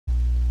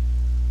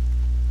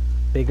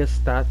Bigger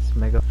stats,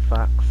 mega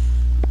facts.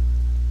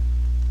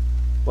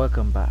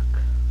 Welcome back,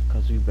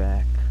 cause we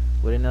back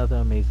with another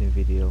amazing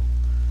video,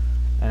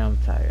 and I'm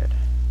tired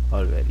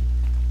already.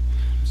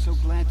 I'm so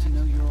glad to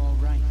know you're all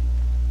right.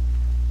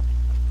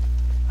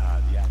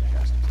 The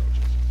outcast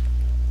approaches.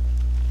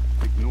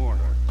 Ignore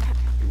her.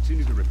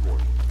 Continue to report.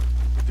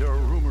 There are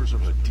rumors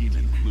of a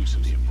demon loose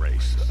in the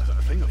Embrace.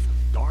 A thing of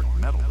dark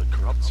metal that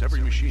corrupts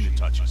every machine it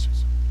touches.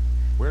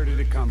 Where did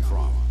it come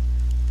from?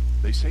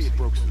 They say it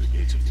broke through the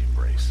gates of the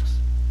Embrace.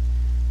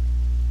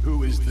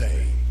 Who is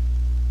they?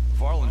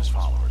 Varl and his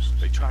followers.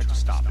 They tried to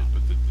stop it,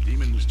 but the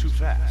demon was too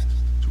fast,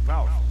 too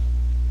powerful.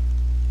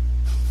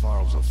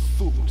 Varl's a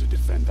fool to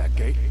defend that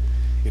gate.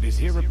 It is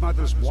here at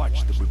Mother's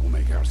Watch that we will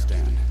make our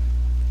stand.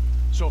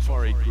 So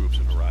far, 8 groups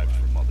have arrived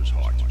from Mother's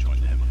Heart to join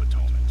the Hymn of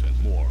Atonement,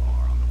 and more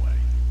are on the way.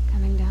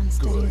 Coming down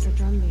steady Good. as a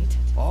drumbeat.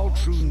 All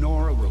true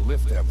Nora will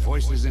lift their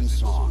voices in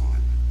song.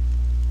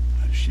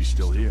 She's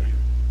still here.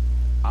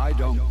 I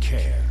don't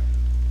care.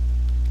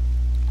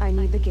 I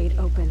need the gate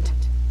opened.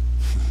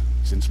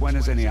 Since when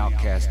has any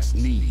outcast's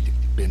need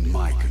been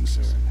my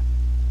concern?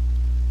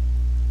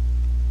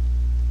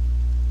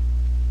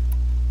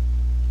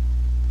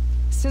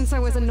 Since I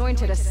was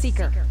anointed a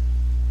seeker.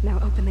 Now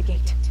open the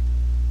gate.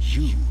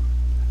 You,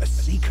 a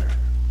seeker?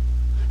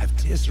 Have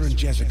Tisra and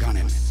Jezza gone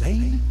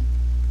insane?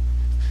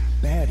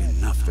 Bad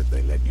enough that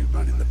they let you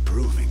run in the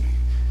proving.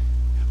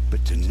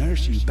 But to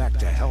nurse you back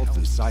to health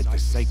inside the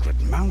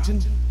sacred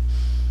mountain?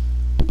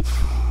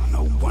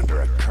 No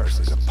wonder a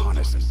curse is upon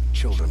us and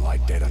children lie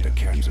dead under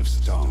cairns of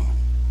stone.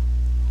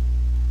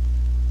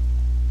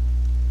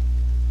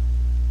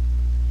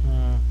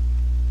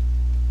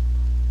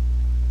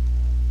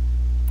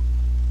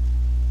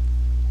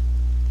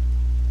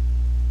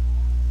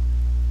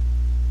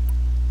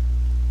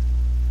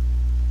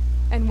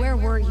 And where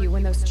were you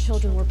when those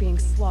children were being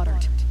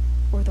slaughtered?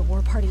 Or the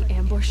war party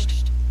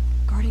ambushed?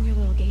 Guarding your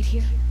little gate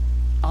here?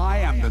 I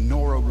am the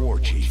Nora War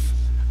Chief,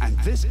 and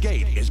this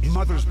gate is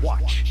Mother's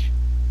Watch.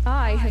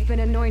 I have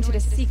been anointed a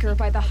seeker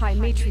by the High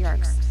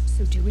Matriarchs.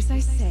 So do as I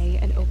say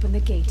and open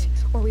the gate,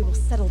 or we will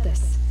settle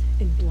this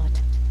in blood.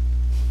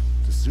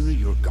 The sooner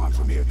you're gone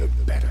from here, the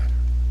better.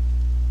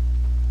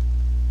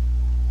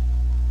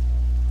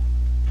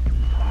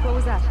 What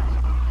was that?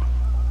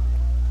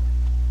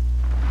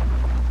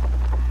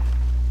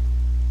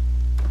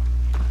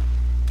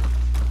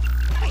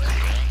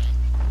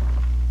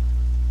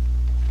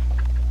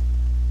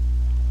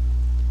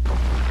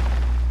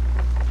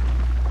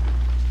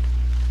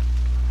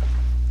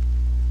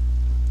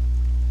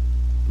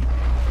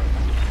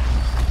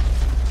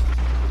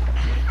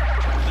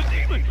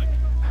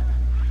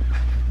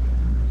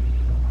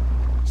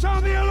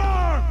 Sound the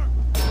alarm!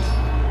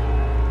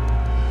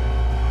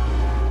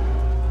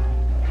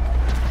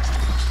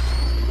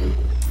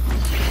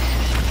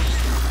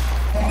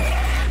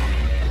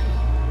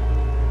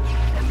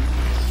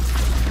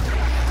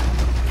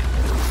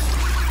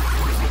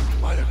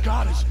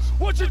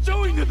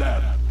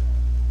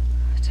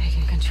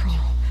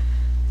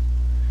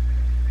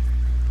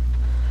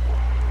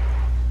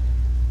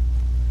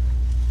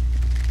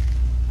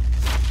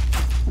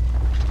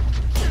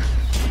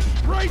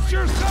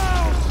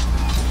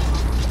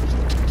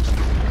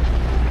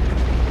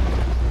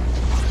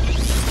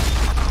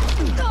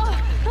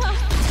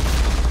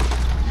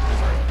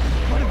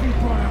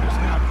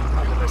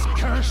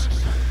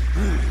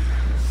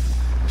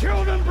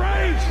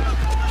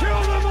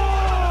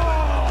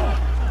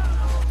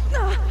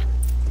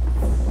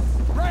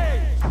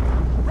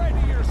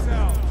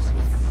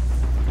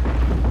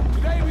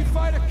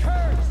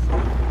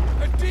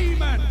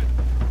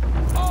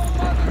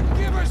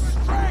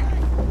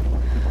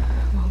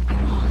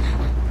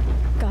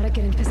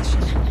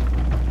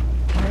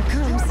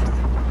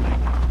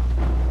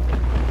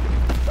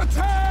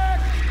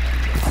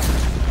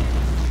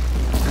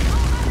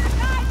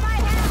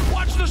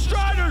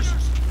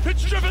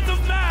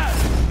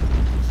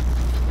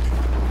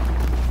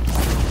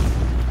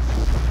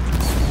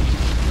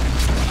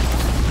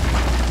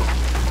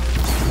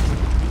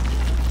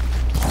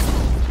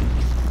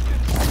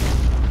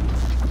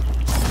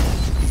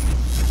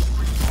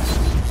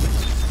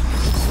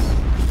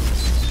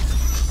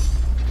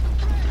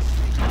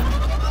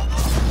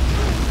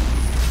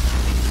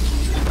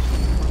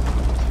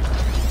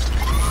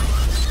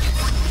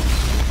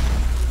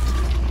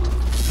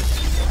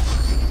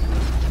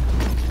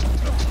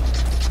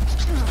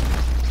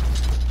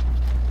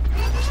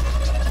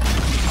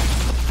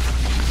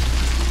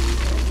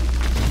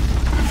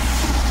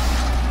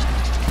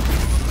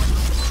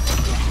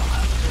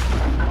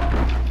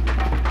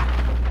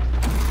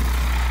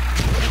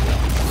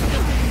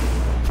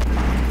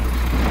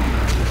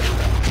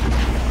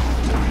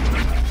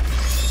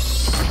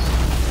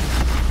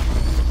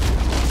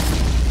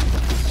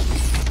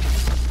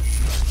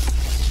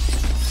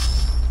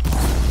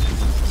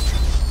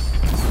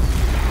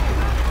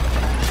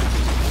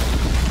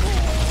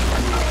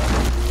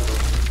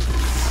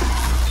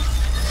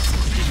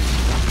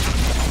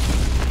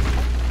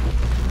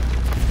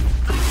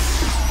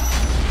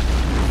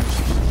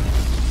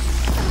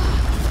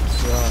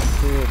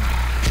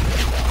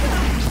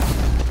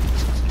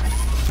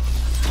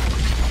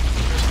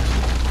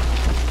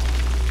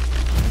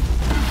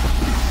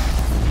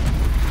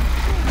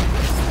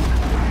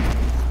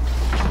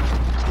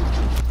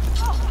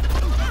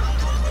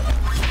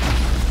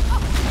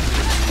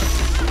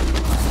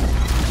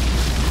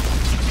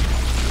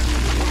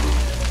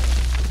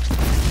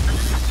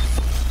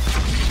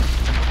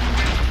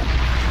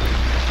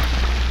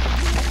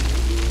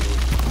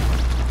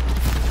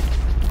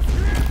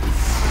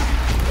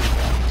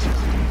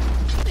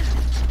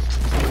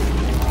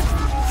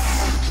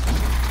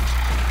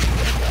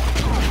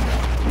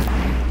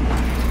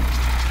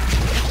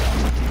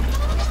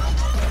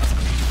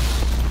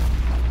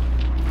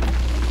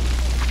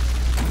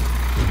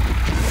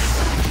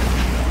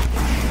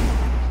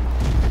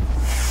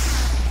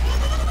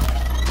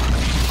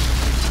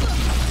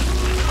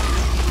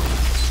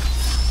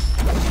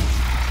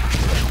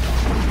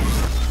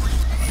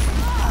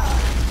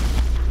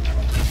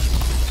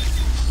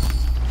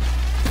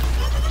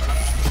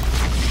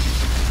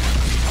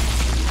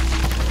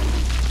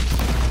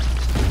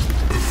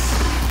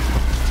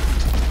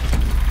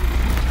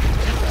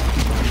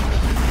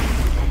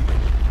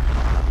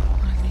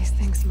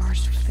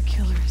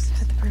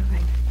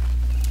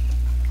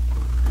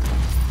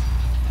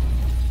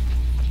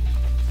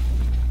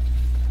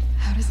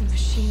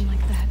 machine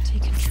like that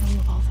take control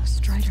of all those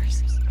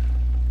striders?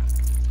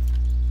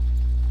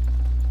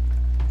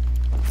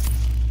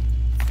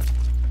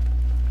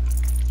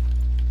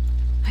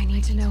 I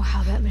need to know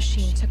how that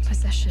machine took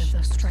possession of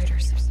those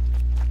striders.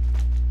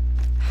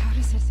 How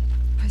does it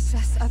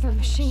possess other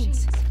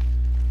machines?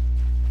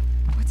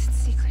 What's its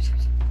secret?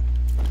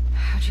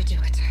 How'd you do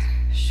it?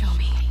 Show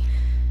me.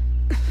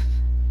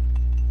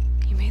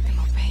 You made them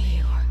obey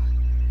you.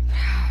 But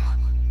how?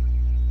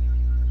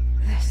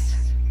 This.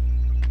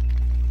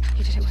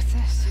 You did it with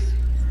this.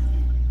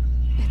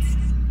 It's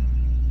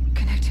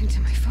connecting to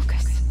my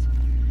focus.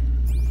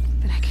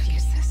 Then I could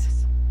use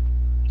this.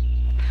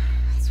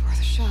 It's worth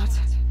a shot.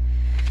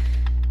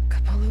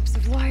 Couple loops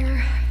of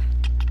wire.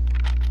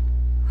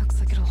 Looks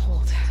like it'll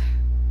hold.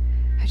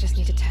 I just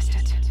need to test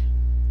it.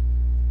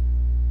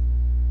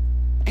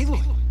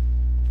 Aloy,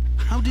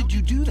 how did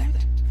you do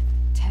that?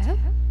 Teb?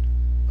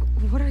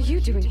 What are you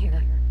doing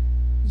here?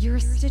 You're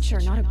a Stitcher,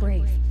 not a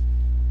Brave.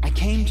 I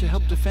came to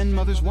help defend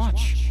Mother's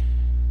Watch.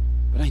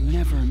 But I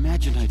never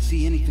imagined I'd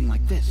see anything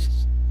like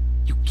this.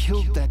 You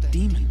killed that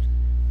demon.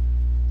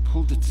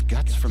 Pulled its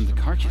guts from the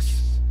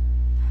carcass.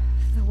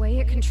 The way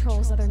it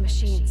controls other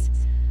machines.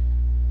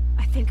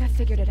 I think I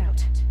figured it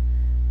out.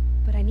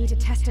 But I need to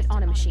test it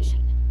on a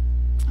machine.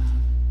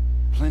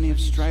 Plenty of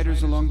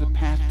striders along the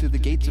path to the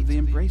gates of the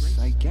Embrace,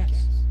 I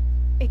guess.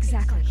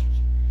 Exactly.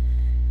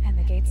 And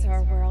the gates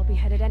are where I'll be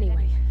headed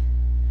anyway.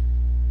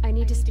 I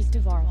need to speak to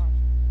Varl.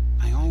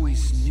 I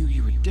always knew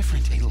you were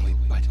different, Aloy,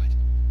 but...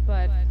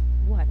 But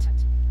what?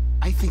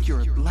 I think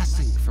you're a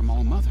blessing from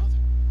All Mother.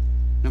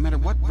 No matter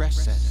what Resh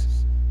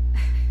says.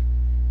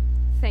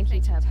 Thank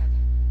you, Teb.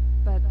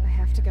 But I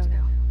have to go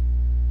now.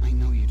 I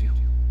know you do.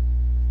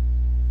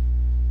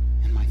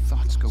 And my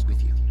thoughts go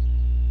with you.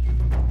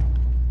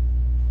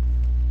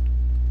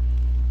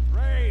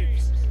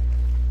 Braves!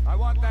 I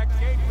want that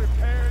gate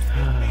repaired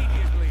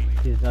immediately.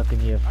 There's nothing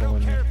here I for don't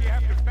me. care if you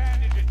have to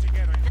bandage it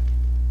together.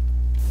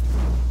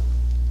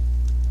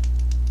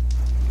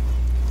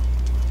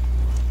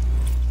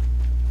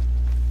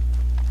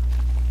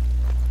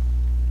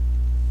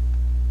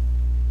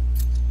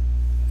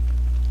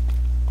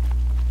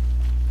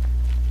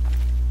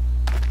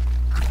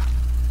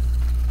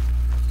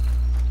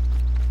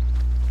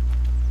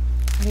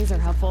 These are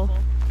helpful.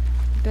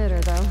 Bitter,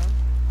 though.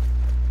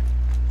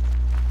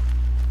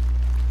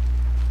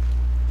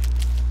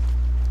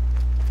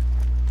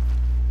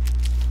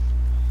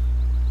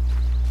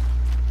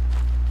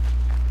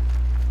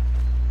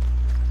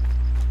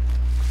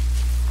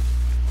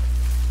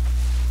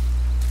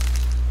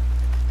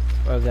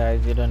 Well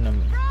guys, you don't know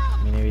me.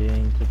 I mean, we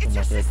didn't too much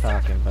of the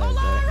talking vibes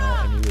right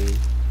now anyway.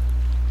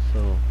 So,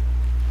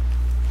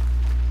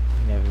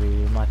 it never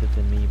really mattered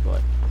to me,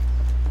 but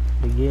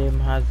the game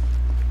has...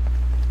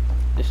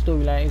 The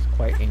storyline is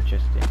quite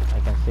interesting.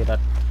 I can say that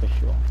for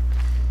sure.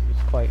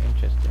 It's quite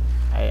interesting.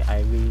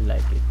 I really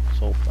like it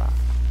so far.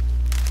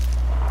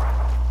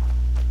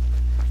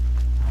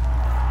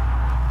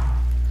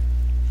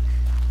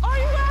 Are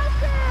you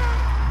out there?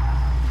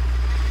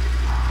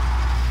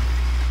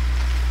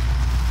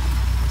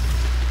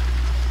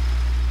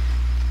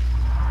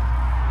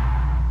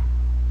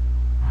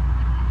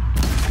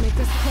 Make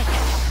this quick.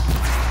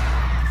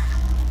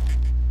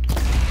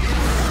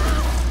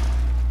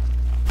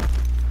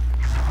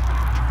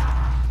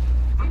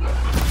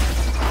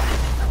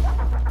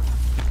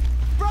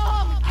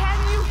 Brom, can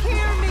you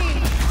hear me?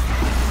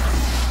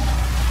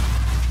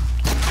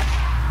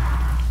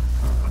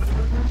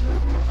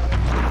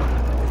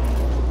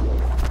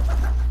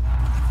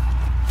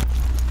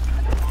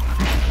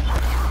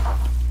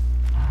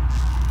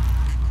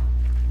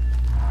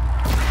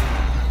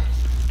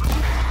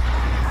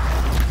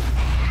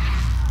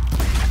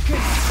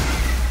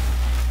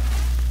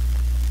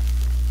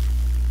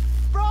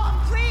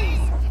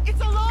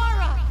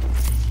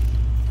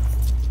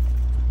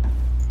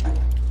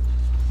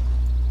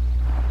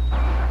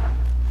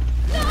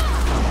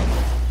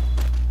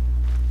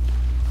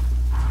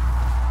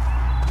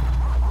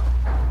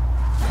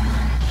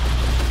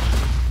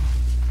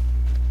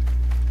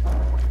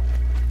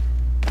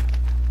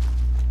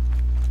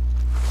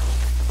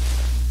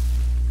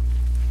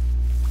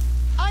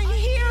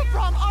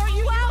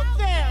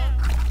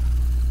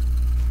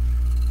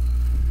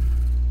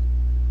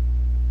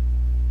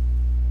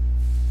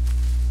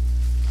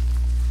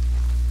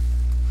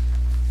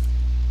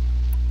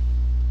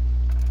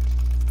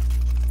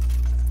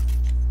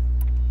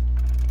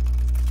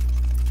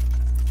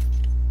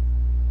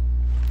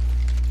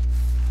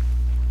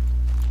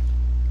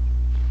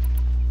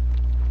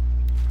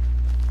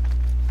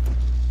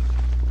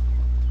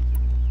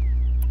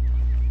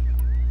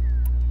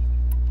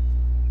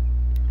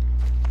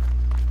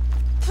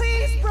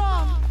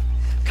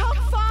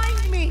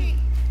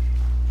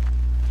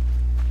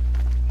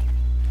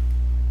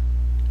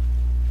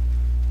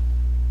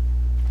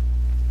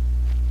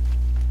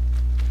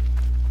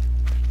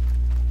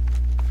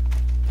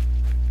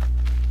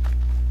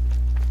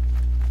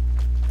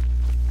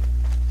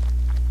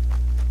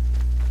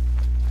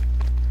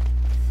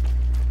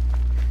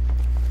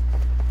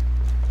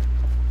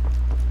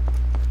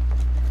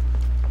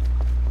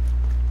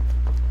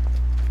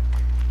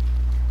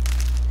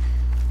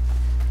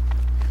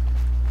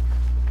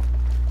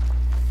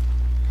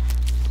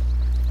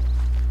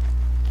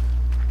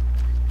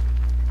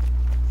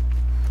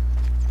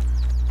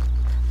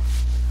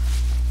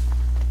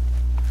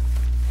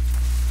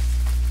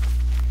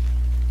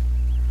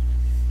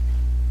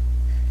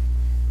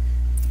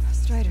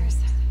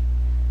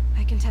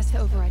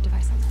 override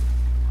device on them.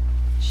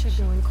 Should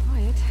go in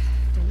quiet.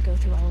 Didn't go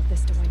through all of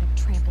this to wind up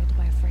trampled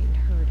by a frightened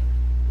herd.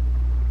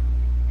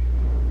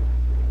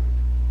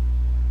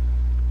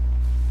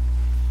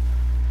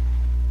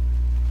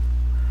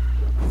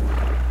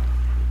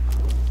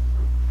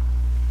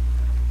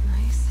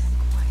 Nice and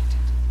quiet.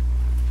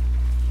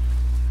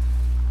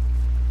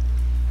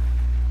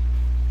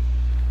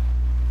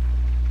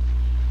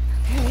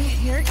 Okay,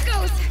 here it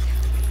goes.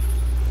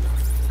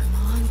 Come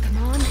on, come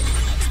on.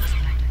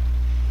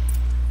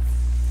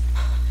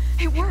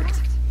 It worked.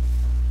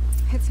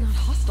 It's not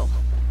hostile.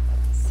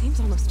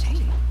 Seems almost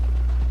tame.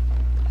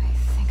 I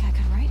think I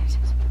could write it.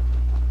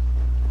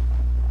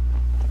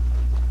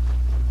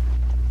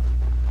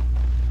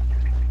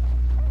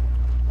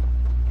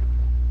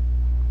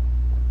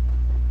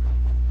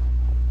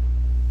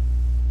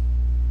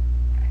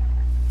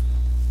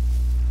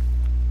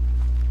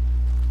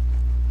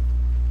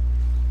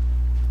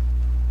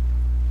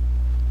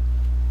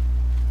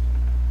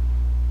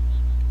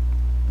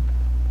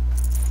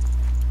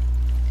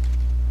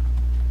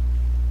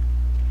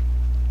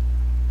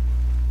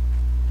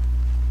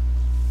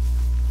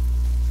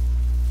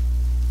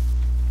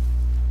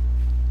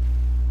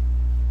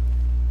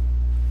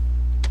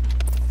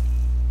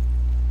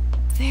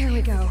 There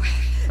we go.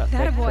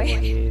 That a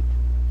boy.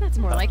 That's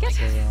more like it.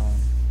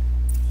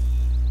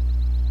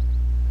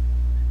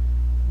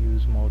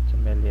 Use mode to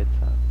melee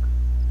attack.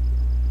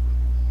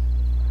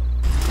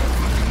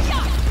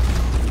 Yeah!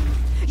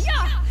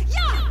 Yeah!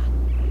 Yeah!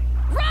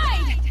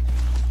 Ride!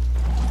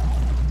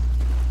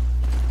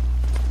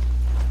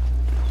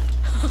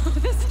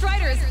 This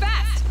strider is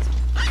fast!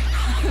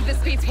 This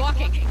beats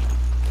walking.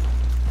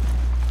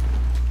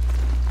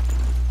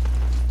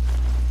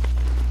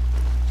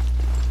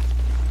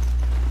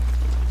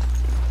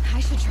 I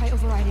should try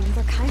overriding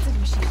other kinds of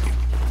machines.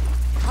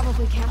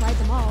 Probably can't ride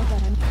them all,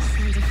 but I'm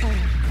sounds of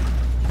fighting.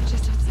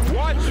 Just outside.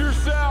 Watch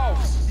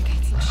yourselves! The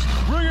gates look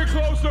shut. Bring it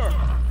closer!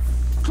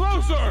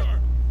 Closer!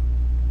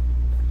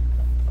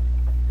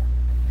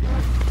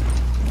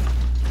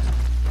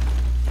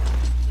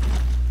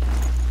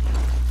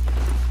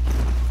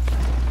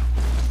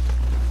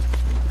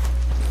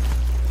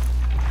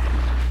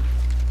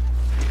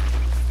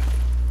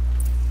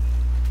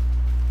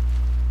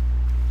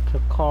 To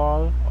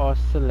call or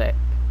select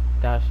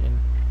dash in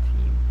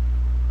team,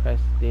 press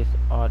this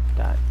or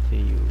that to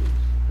use.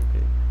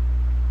 Okay.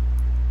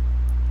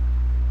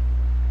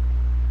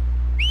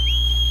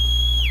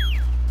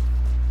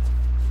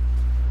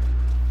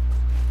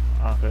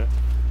 Okay.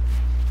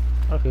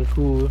 Okay,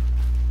 cool.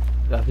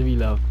 That's what we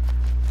love.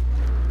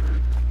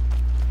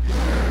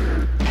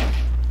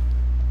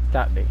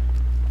 That day.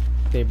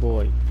 Stay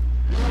boy.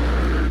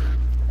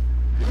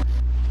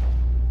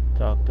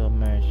 Talk to a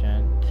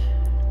merchant.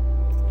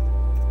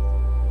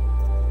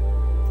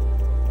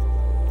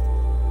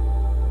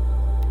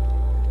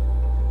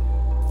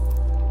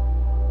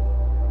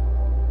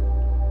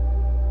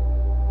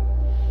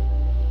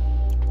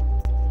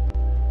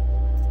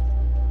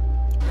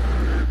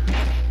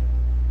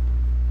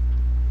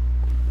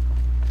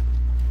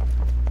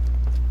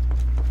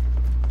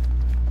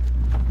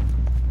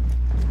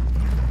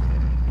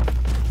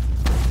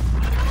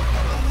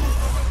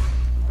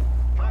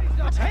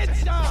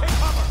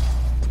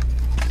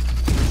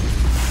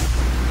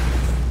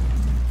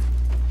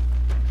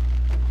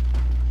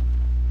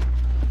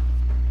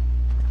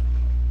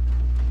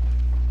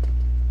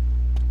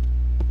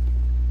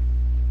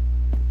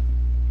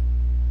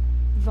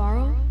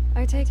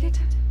 I take it?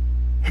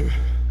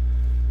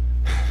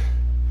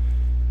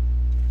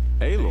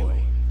 Aloy,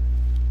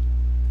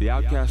 the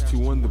outcast who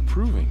won the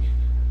proving.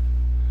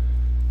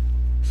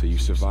 So you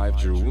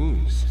survived your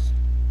wounds.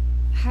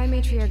 High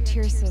Matriarch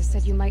Tirsa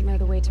said you might know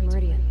the way to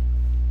Meridian.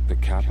 The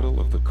capital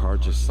of the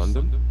Carja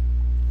Sundom?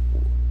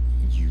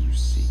 You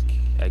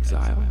seek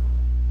exile?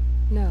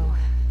 No,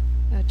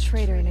 a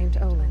traitor named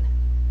Olin.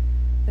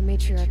 The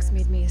Matriarchs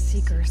made me a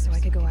seeker so I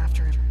could go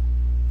after him.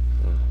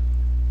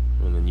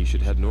 Well, then you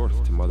should head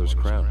north to Mother's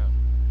Crown.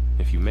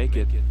 If you make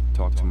it,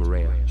 talk to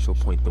Maria. She'll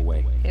point the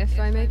way. If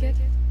I make it?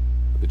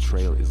 The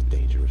trail is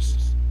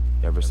dangerous.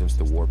 Ever since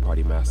the War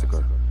Party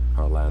massacre,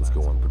 our lands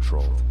go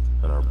unpatrolled,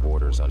 and our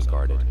borders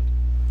unguarded.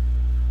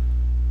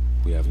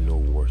 We have no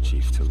war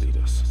chief to lead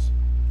us.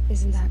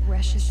 Isn't that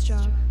Resh's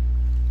job?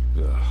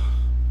 Ugh.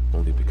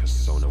 Only because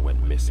Sona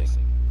went missing.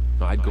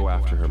 I'd go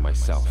after her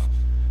myself,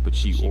 but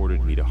she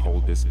ordered me to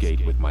hold this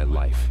gate with my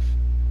life.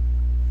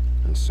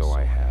 And so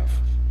I have.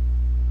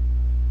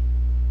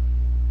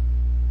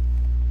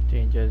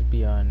 Dangers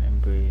beyond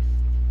embrace.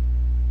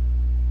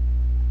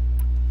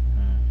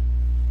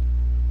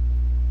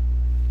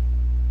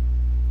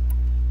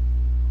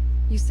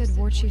 You said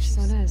War Chief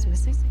Sona is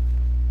missing?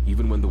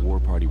 Even when the War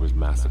Party was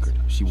massacred,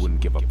 she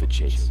wouldn't give up the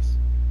chase.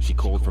 She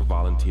called for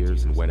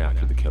volunteers and went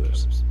after the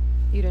killers.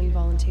 You didn't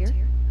volunteer?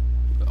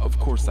 Of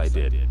course I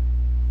did.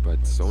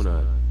 But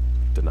Sona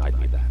denied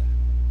me that.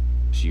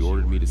 She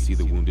ordered me to see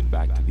the wounded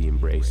back to the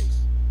Embrace.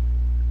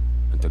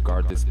 And to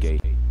guard this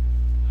gate.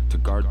 To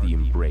guard the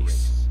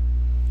Embrace.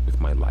 With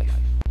my life.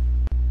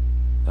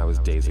 That was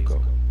days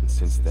ago. and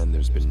since then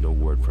there's been no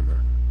word from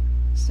her.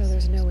 So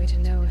there's no way to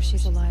know if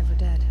she's alive or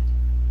dead.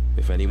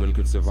 If anyone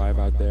could survive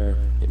out there,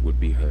 it would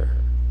be her.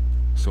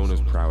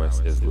 Sona's prowess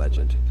is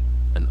legend,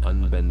 an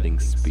unbending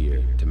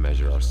spear to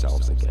measure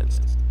ourselves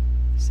against.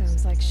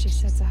 Sounds like she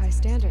sets a high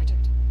standard.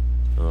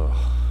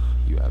 Oh,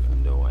 you have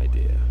no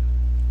idea.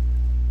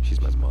 She's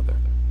my mother.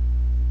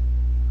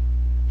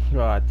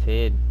 Oh,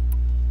 Ted.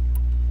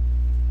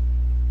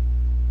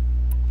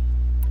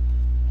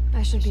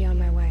 I should be on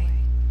my way.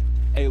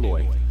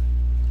 Aloy,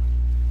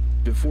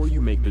 before you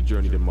make the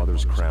journey to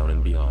Mother's Crown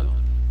and beyond,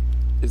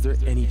 is there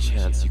any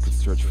chance you could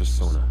search for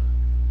Sona?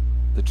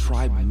 The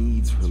tribe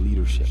needs her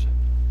leadership.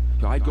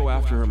 I'd go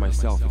after her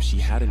myself if she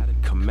hadn't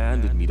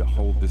commanded me to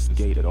hold this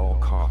gate at all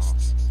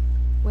costs.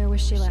 Where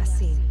was she last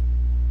seen?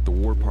 The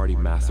War Party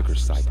massacre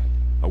site,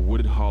 a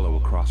wooded hollow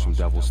across from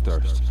Devil's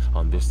Thirst,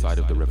 on this side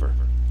of the river.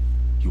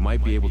 You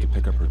might be able to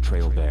pick up her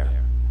trail there.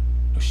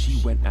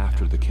 She went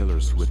after the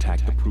killers who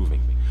attacked the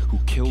Proving, who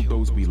killed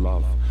those we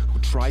love, who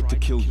tried to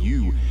kill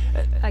you.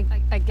 I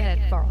get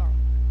it, Varl.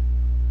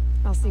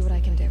 I'll see what I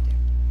can do.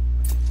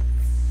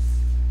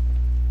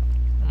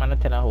 I'm gonna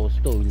tell a whole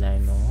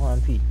storyline now,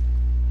 auntie.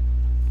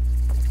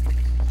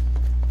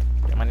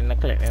 The man in the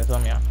collect them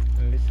some, yeah.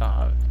 In this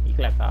song, he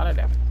collects all of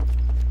them.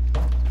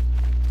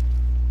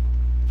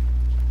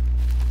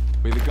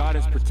 May the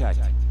goddess protect.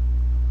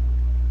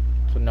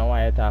 So now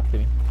why you talk to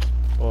me?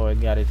 Oh,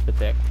 God is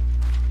protect.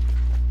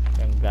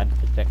 And God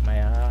protect my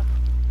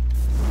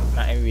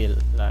not in real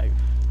life.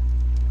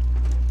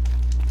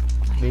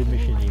 Maybe we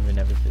shouldn't even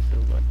ever say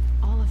so, but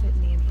all of it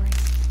in the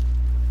embrace.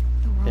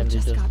 The world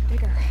just got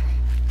bigger.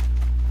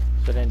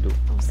 So then do.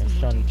 And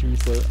shun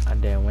people,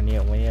 and then when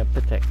you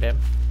protect them,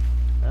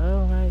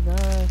 oh my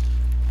gosh,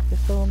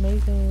 it's so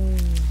amazing.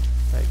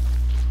 Like,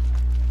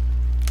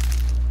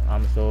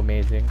 I'm so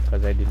amazing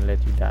because I didn't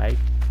let you die.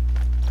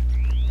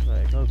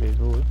 Like, okay,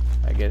 cool.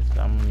 I guess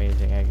I'm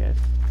amazing, I guess.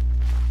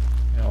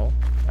 You know,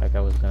 like I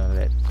was gonna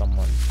let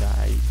someone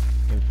die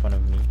in front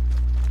of me.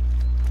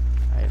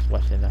 I was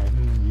watching that,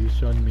 you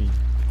shunned me.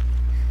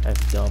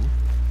 That's dumb.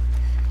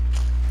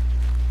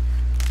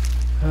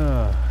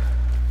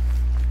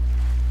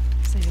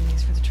 Saving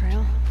these for the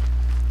trail.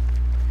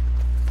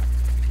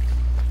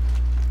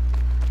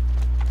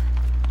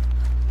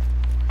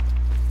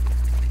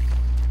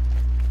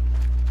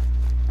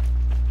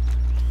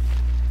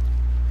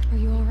 Are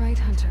you all right,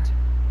 Hunter?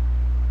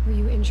 Were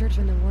you injured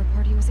when the war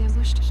party was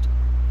ambushed?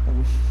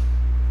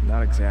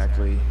 Not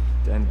exactly.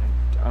 And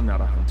I'm not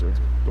a hunter,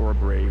 or a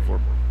brave, or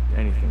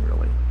anything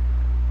really.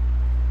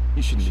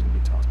 You shouldn't even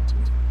be talking to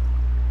me.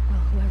 Well,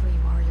 whoever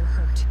you are, you're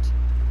hurt.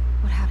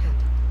 What happened?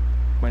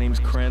 My name's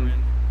T3knyn.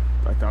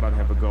 I thought I'd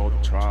have a go at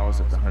the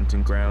trials at the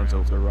hunting grounds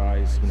over the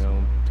rise, you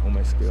know, hone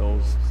my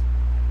skills.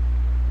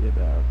 It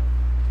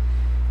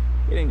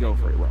didn't go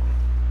very well.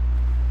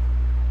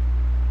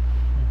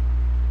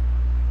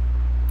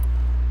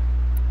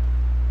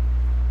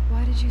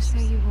 Why did you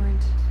say you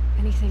weren't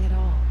anything at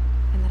all,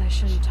 and that I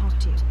shouldn't talk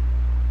to you?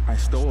 I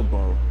stole a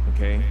bow,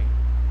 okay?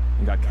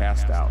 And got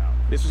cast out.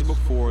 This was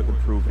before the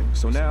Proving,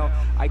 so now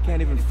I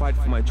can't even fight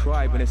for my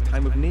tribe in its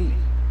time of need.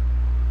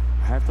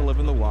 I have to live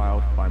in the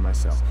wild by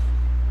myself,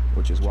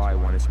 which is why I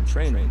wanted some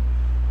training.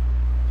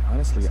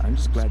 Honestly, I'm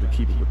just glad the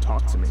Keeper would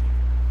talk to me.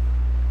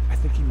 I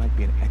think he might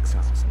be in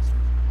exile or something.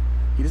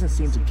 He doesn't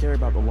seem to care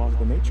about the laws of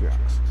the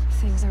matriarchs.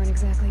 Things aren't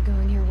exactly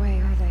going your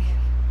way, are they?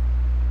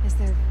 Is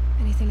there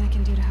anything I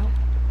can do to help?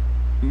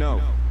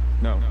 No.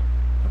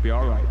 I'll be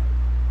all right.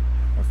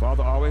 My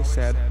father always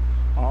said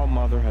All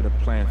Mother had a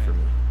plan for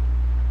me.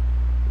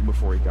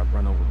 Before he got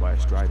run over by a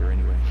strider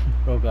anyway.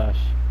 Oh gosh.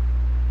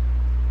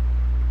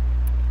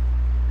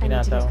 I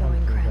need to get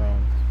going,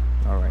 T3knyn.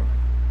 All right.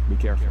 Be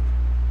careful.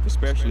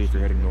 Especially if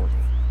you're heading north.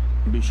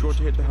 And be sure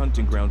to hit the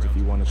hunting grounds if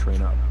you want to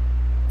train up.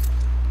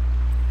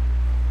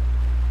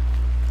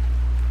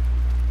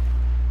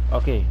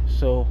 Okay,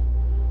 so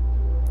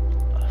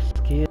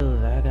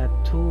skills, I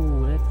got 2.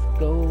 Let's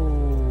go.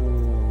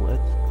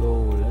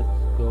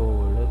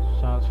 Let's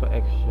transfer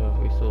extra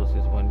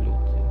resources when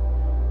looting.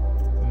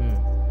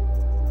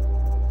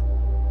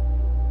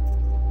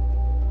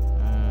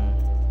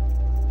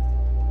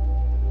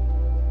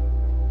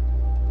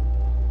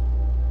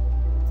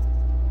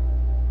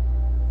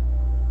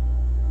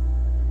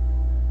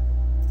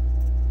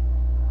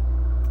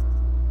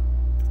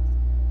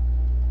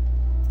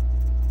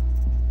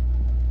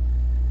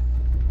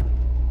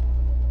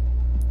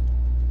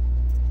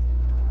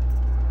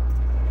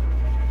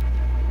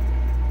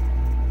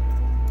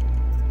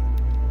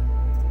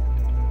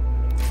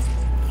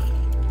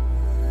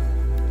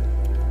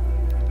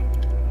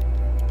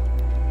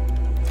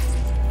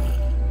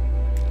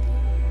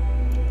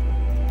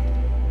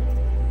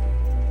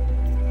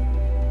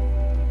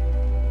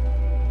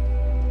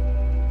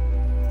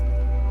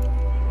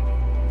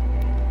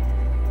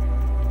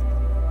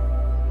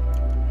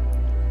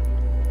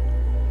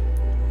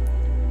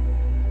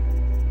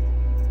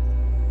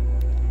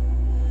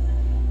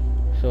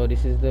 So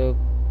this is the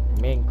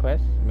main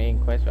quest,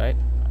 right?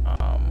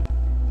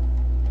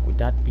 With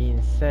that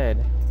being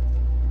said,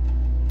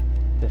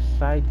 The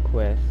side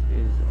quest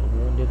is a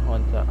wounded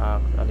hunter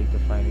asks Ali to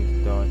find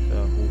his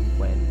daughter who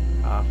went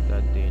after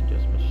a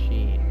dangerous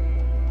machine.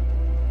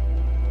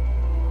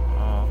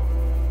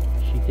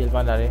 She tells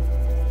Vandare.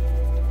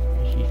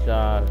 She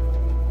saw.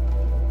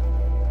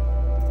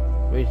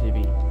 Where is he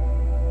be?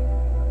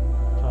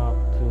 Talk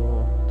to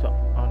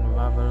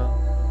unravel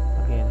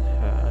against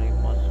her. He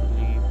must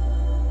leave.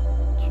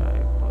 Try,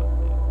 but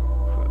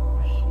crap,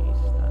 she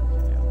stands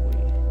in her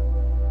way.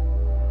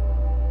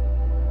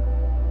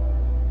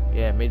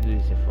 Yeah, maybe do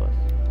this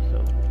first. So,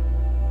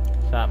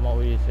 start more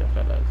with this,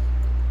 fellas.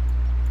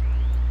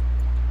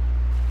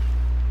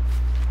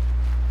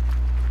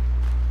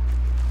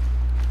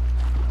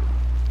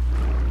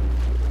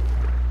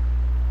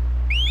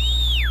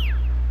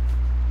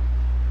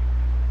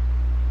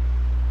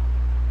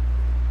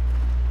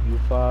 You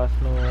fast,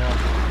 no.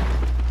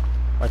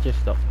 Watch your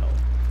stuff now.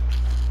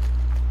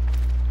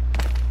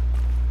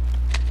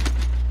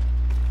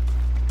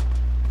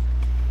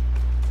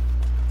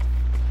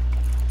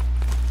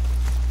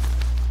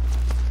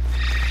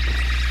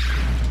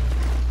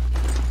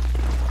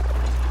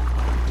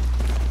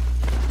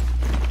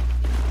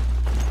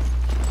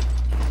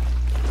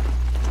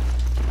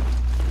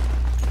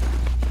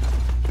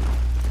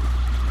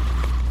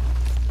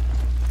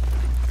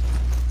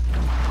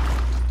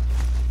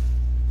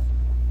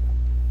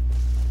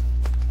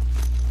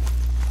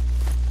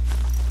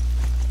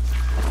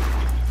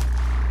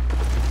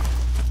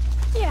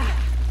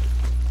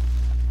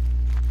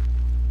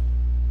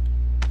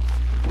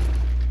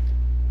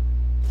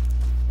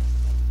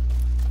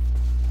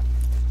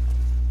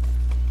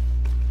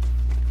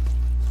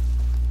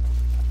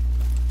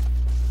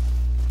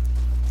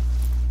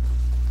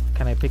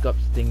 Can I pick up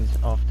things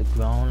off the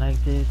ground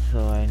like this? So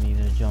I need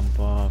to jump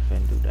off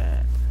and do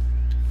that.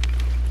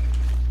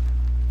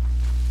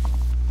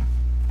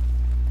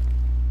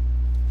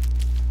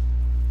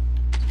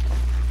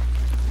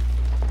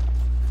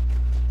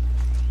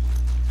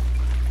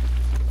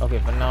 Okay,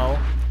 for now,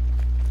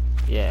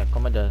 yeah,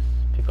 come and just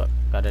pick up,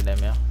 gather them,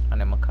 yeah,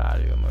 and then I'll call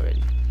you when I'm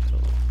ready. So.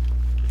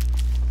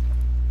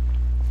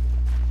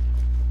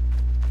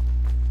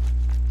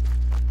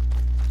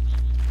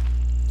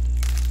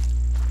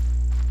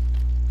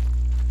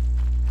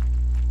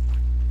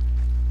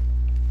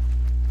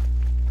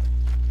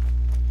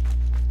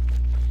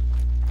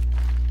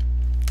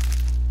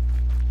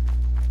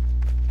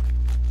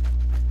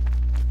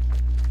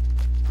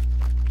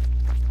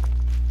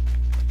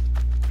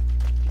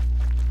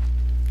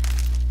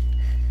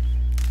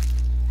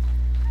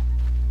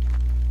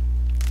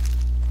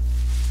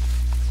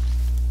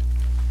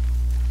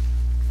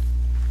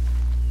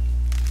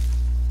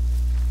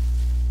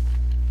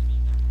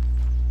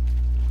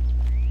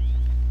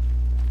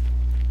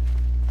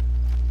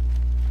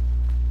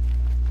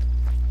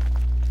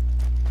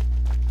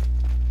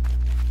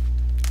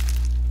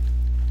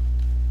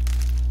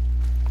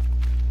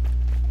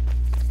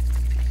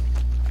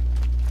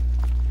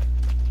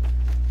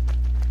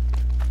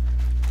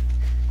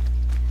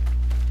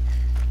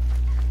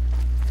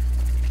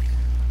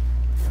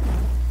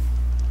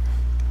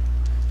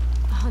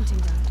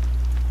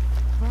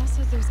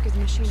 There's good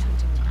machine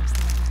hunting across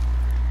there.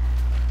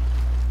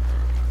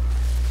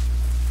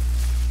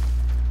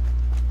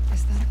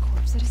 Is that a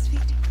corpse at his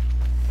feet?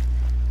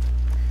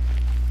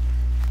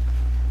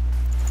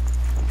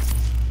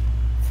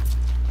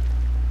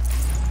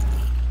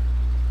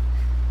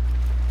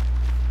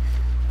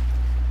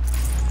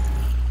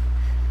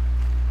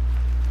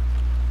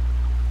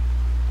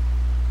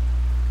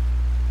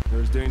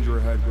 There's danger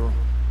ahead, girl.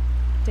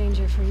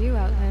 Danger for you,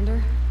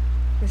 Outlander.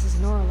 This is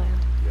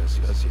Norland. Yes,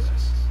 yes,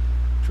 yes.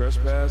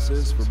 Trespass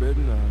is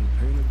forbidden on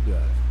pain of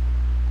death.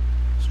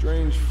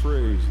 Strange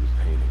phrase,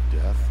 pain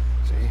of death,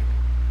 see?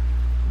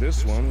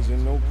 This one's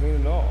in no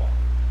pain at all.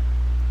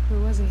 Who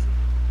was he?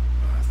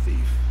 A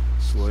thief,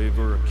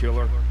 slaver, a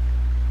killer.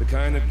 The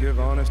kind that give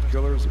honest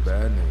killers a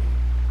bad name.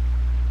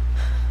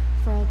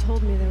 Farrell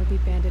told me there would be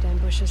bandit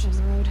ambushes on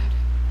the road.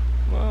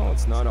 Well,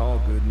 it's not all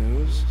good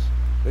news.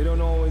 They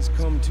don't always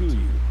come to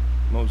you.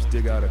 Most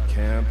dig out of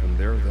camp and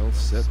there they'll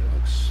sit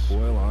like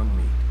spoil on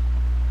meat.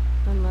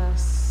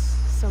 Unless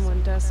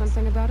someone does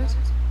something about it?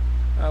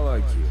 I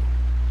like you.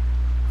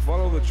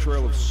 Follow the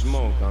trail of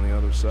smoke on the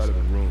other side of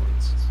the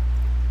ruins.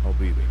 I'll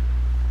be there.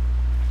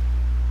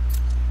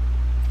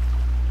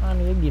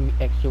 And you give me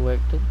extra work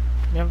too.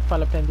 You have to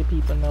follow plenty of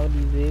people now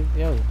these days.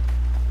 Yo.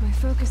 My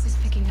focus is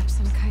picking up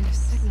some kind of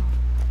signal.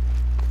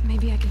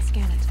 Maybe I can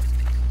scan it.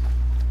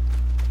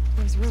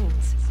 Those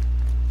ruins.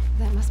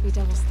 That must be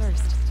Devil's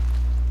Thirst.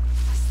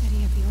 A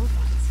city of the old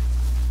ones.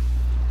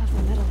 Of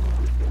the Middle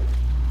World.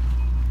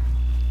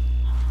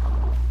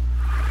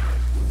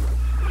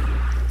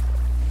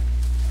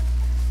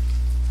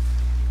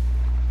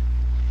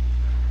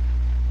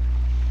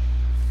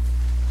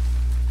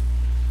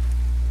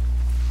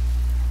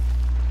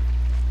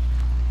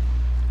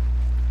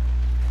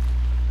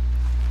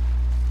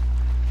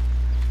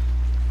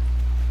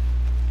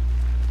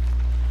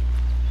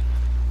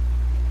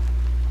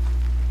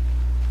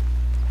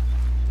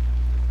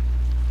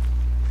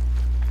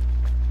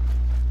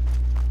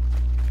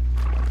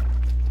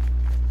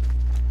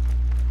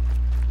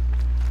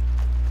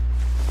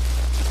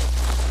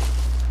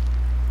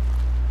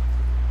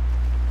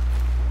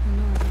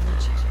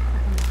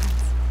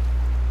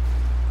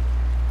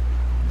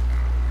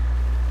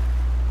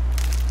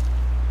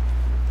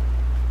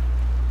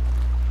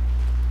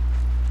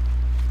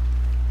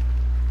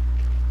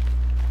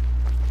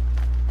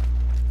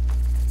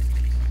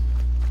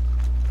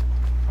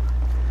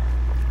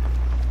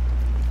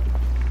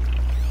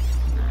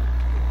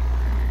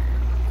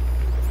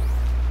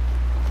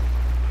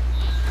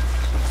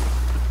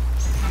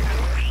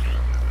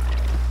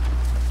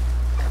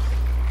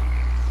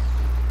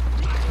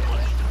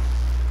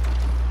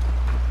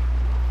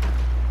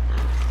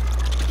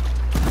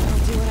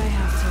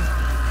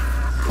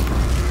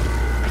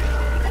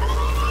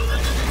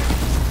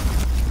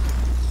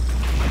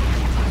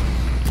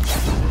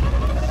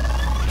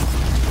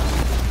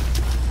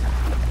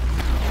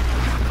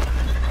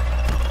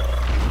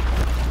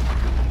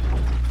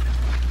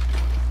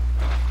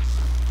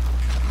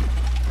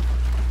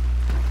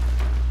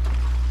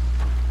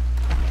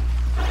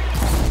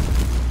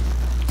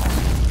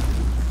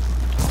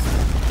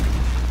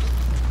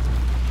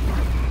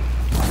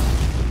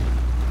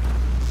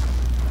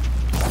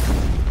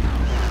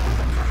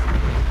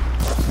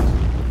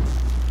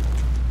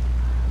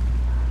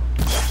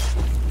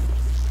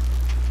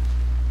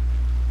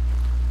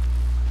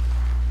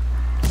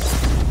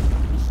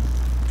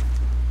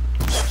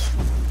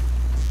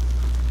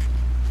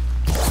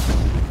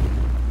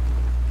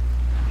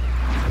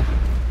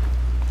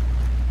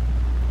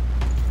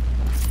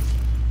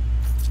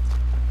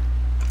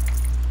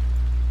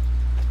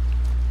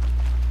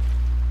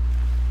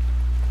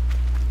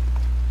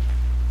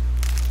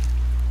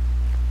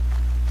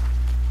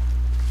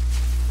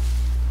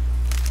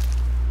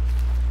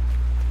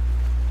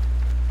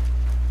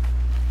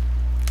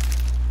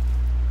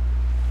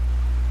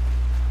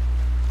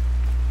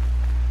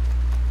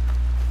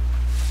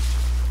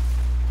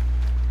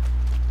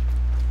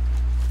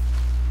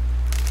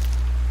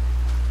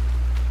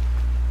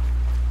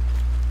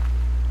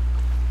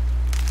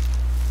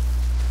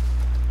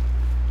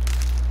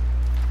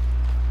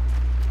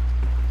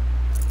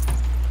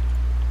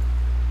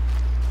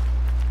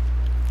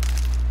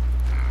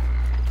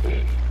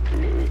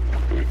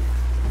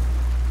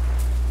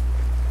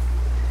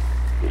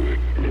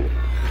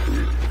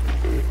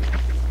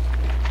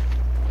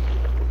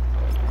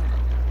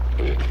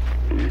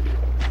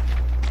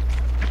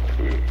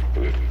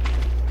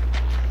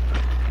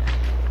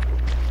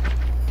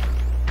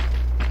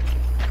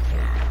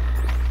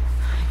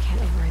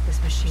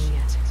 this machine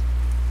yet.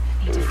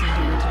 I need to find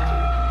a way to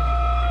learn.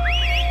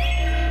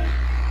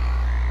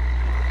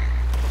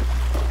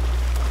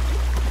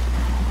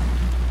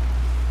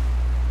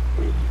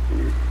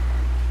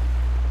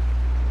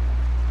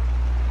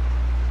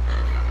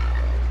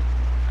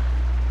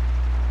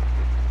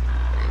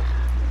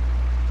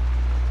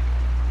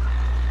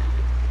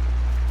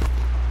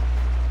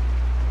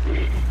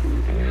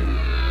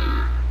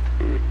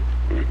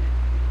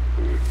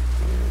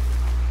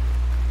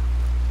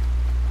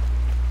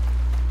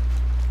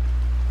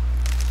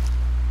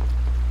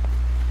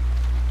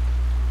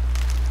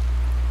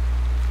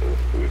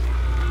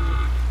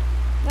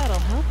 That'll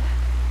help.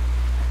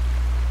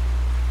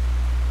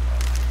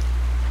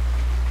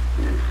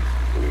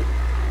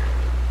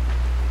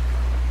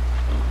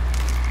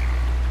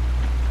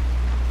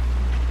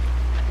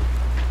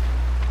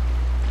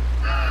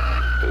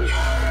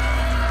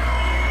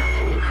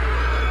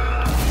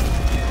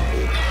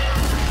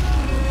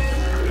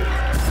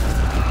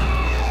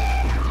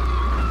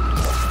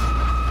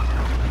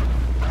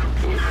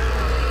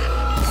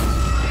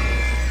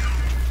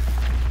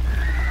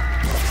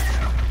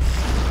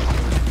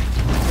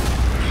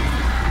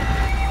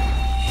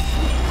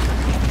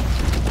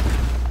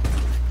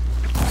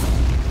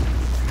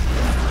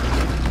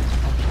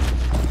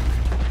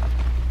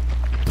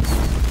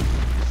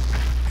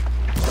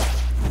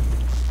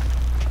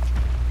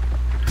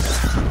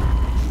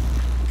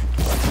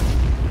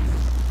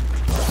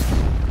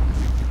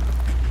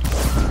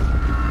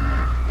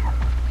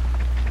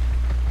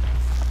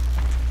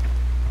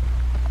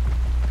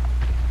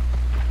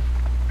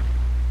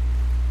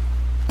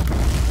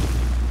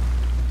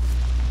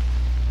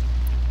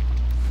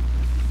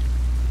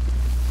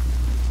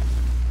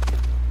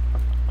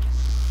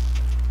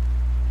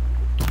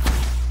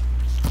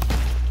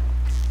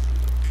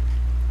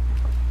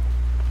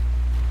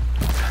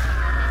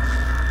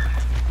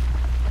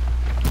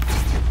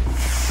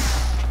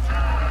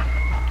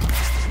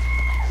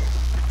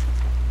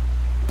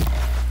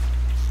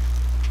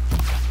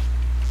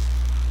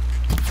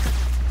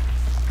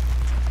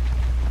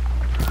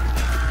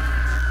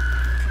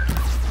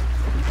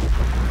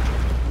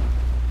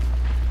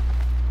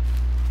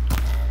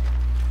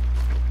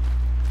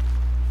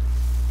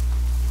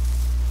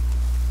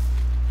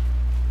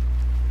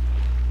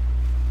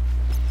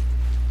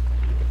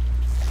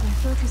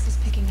 Focus is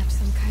picking up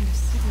some kind of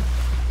signal.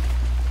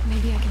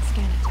 Maybe I can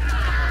scan it.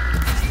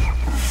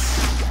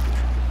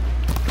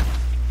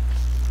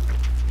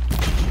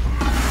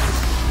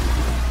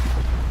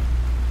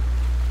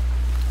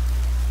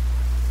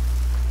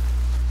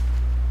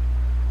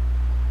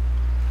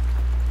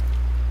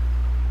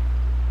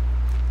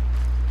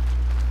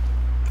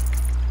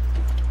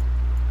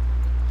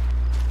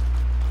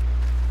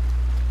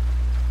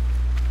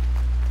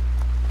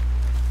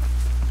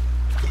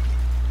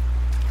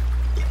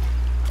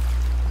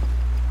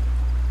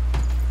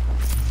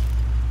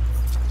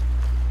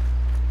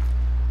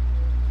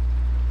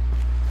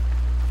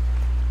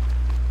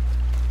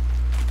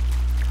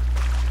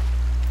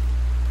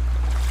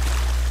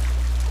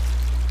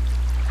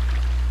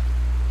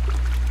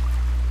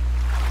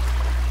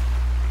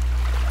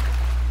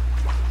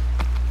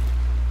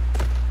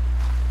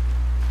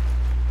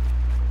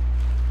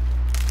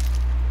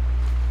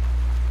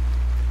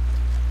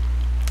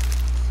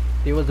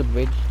 There was a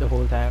bridge the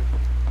whole time.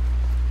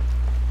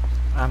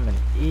 I'm an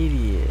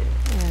idiot.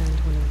 And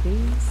one of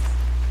these.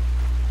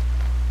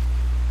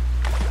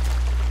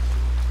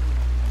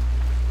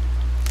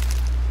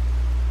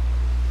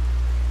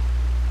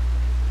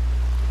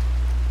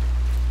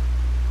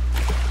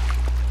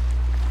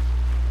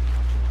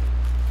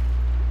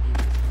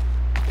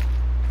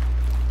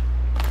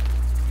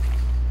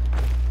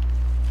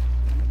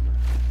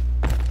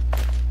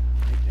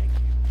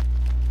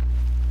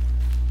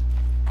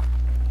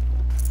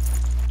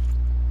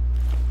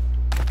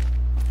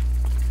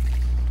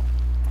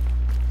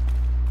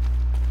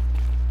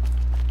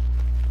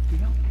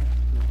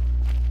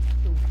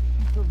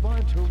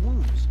 Her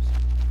wounds.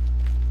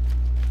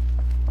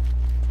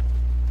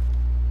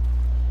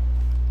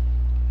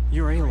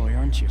 You're Aloy,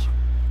 aren't you?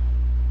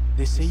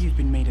 They say you've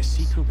been made a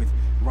seeker with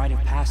rite of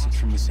passage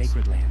from the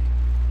Sacred Land.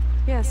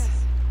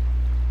 Yes.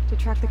 To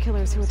track the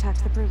killers who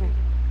attacked the Proving.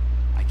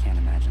 I can't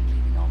imagine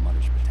leaving all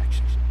Mother's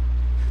protection.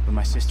 But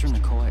my sister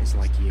Nicola is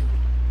like you.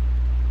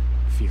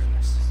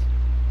 Fearless.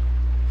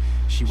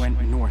 She went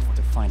north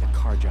to find a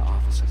Karja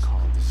officer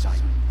called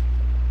Zion,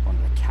 one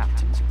of the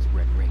captains of the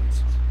Red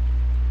Raids.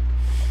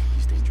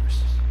 He's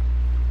dangerous.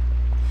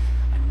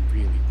 I'm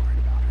really worried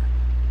about her.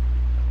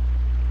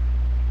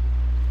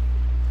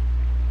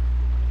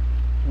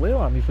 What do you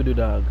want me to do,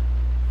 dog?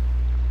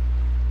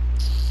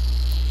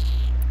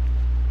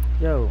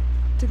 Yo.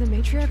 Did the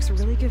matriarchs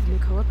really give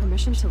Nicola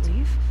permission to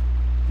leave?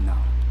 No.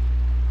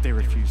 They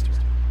refused her.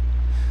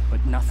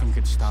 But nothing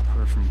could stop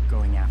her from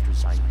going after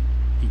Zion.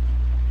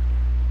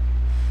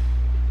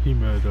 He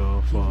murdered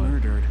our father. He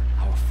murdered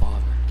our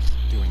father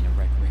during the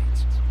Red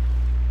Raids.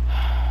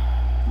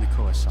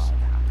 Nicola saw it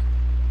happen.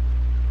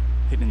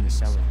 Hid in the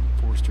cellar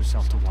and forced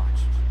herself to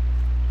watch.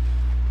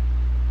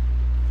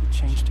 It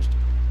changed her.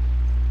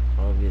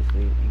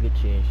 Obviously, you could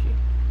change it.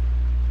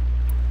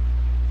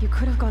 You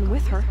could have gone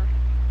with her.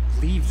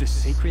 Leave the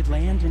sacred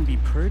land and be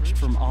purged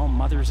from All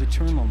Mother's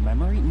eternal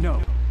memory?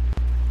 No.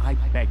 I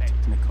begged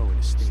Nakoa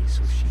to stay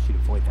so she could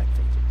avoid that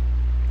fate.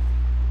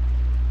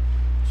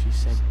 She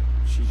said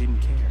she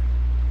didn't care.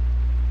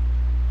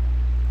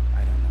 I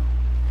don't know.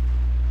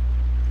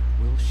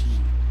 Will she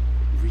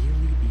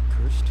really be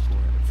cursed for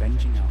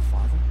avenging our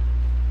father?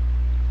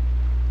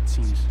 It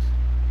seems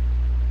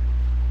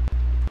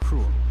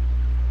cruel.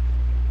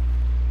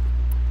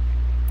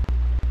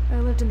 I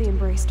lived in the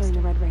Embrace during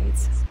the Red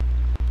Raids.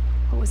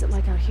 What was it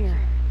like out here?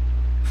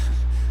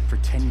 For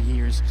 10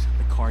 years,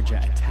 the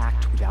Karja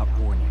attacked without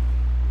warning.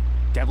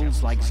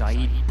 Devils like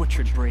Zaid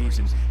butchered braves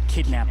and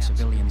kidnapped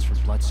civilians for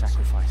blood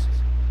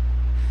sacrifices.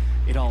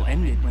 It all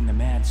ended when the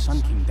mad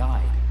Sun King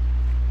died.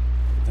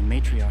 The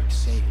matriarchs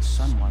say his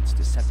son wants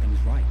to set things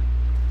right.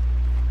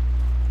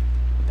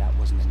 But that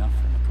wasn't enough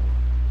for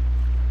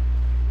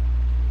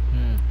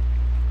Nakoa.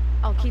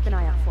 I'll keep an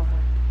eye out for her.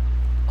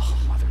 Oh,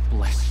 Mother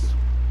bless you.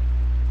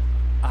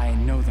 I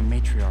know the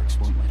matriarchs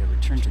won't let her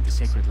return to the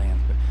Sacred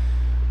Land, but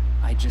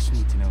I just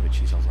need to know that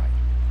she's all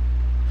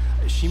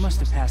right. She must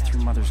have passed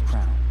through Mother's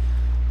Crown.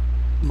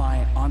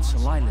 My Aunt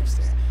Salai lives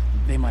there.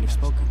 They might have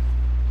spoken.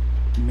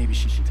 Maybe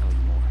she can tell you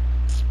more.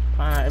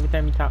 Every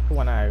time you talk to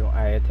one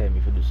I tell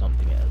me to do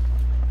something else.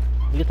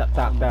 You get that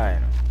there, you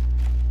know.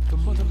 The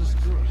motherless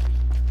girl,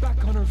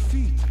 back on her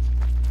feet.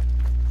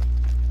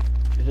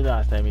 This is the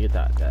last time you get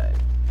that guy.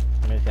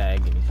 I'm gonna say I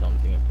give me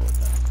something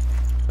important.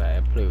 So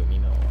I play with me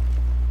now.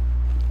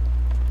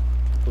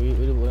 What you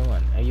doing,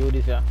 man? Are you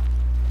this here?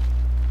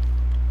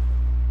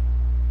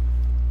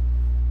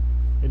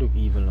 You look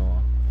evil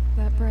now.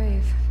 That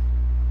brave.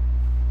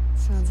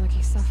 Sounds like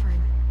he's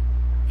suffering.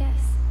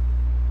 Yes.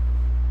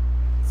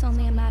 It's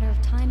only a matter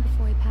of time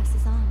before he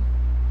passes on.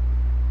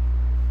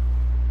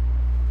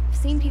 I've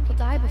seen people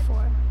die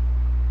before,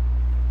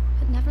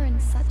 but never in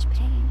such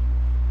pain.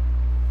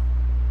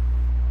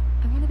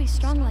 I want to be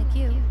strong like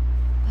you,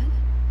 but...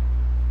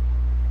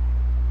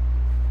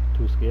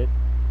 Too scared?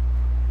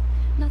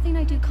 Nothing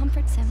I do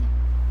comforts him.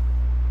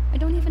 I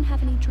don't even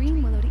have any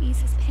dream willow to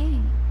ease his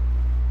pain.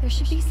 There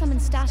should be some in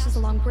stashes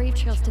along grave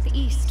trails to the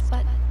east,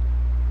 but...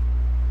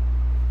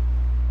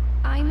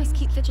 I must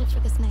keep vigil for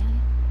this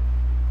man.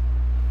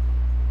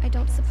 I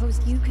don't suppose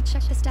you could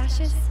check the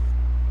stashes?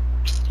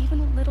 Even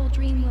a little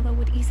dream willow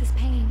would ease his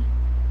pain.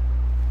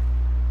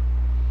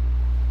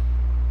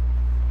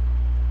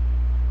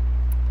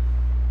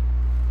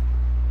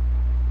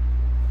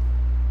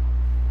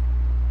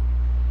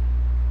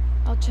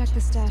 I'll check the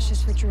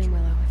stashes for Dream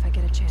Willow if I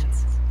get a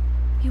chance.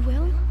 You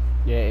will?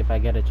 Yeah, if I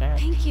get a chance.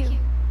 Thank you.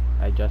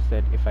 I just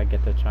said if I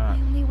get a My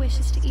chance. only wish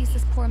is to ease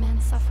this poor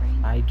man's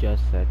suffering. I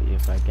just said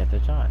if I get a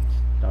chance.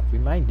 Stop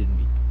reminding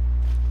me.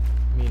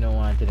 Me no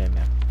want to them,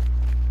 man.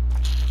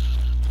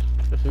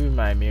 Just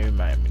remind me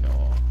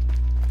no.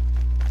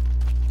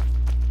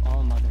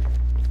 All Mother,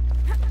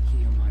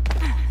 hear my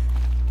prayer.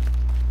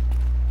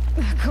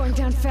 Going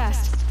down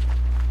fast.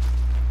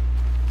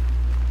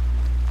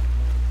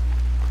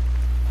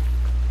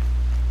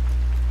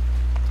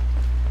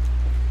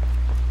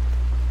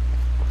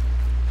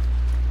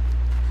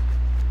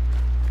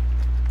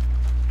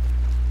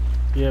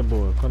 Yeah,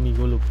 boy, come here,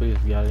 go look for this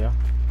girl, yeah?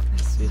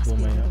 This must be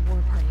woman, where the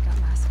war party got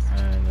massacred.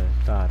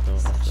 And start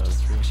off Such the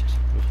distraction.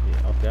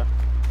 up there.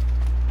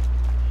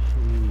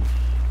 Sheesh.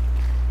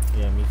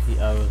 Yeah, me see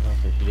arrows and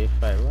so she they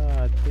fight.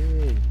 What?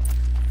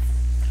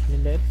 She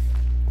dead?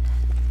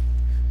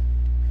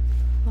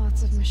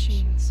 Lots of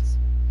machines.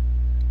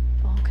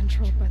 All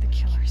controlled by the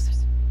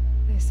killers.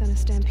 They sent a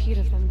stampede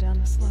of them down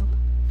the slope.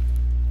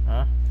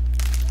 Huh?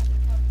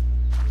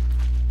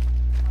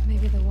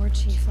 Maybe the war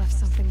chief left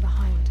something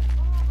behind.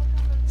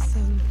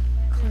 Some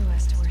clue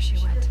as to where she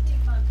went.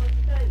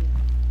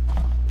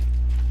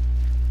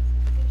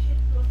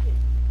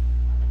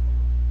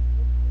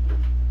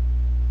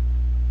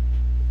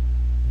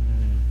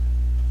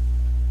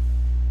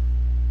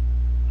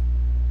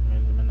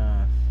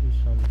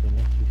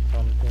 See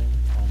something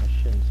on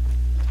machines.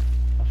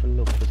 I have to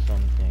look for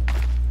something.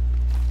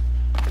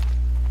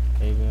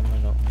 Maybe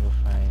I'm not going to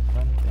find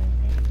something.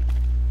 Maybe.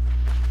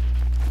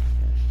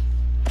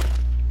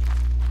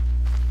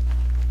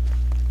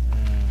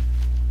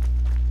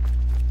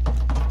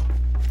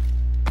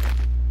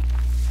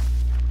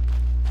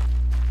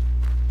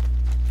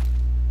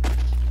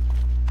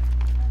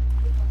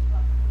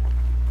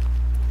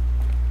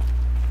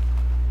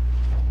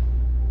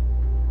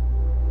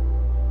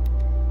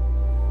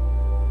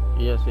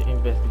 Yes, to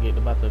investigate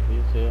the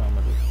battlefield, so I'm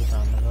gonna just put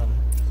on my gun.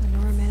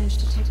 Lenora managed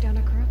to take down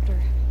a corruptor.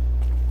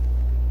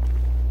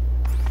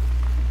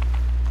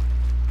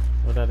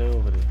 What are they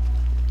over there?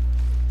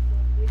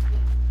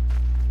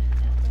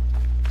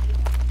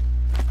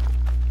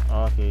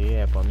 Okay,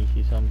 yeah, but me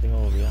see something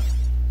over here.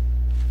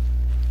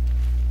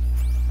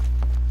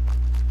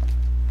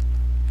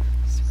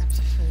 Scraps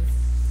of food.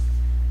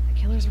 The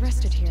killers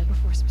rested here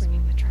before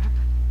springing the trap.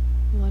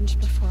 Lunch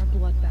before a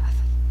bloodbath.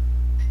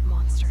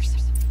 Monsters.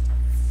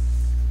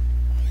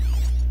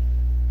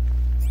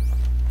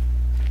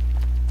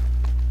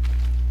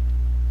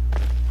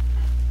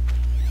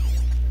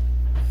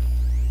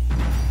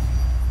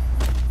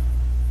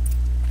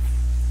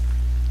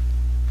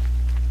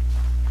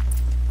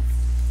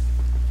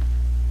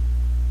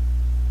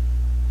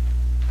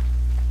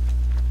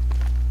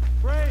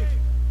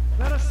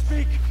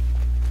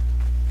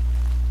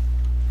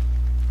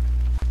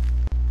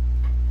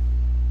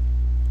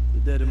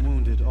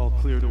 it all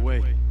cleared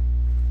away.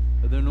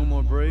 Are there no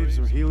more Braves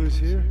or healers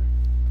here?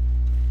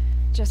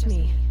 Just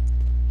me.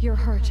 You're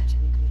hurt.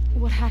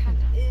 What happened?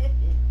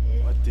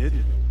 I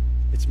didn't.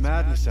 It's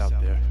madness out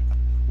there.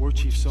 War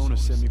Chief Sona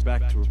sent me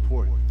back to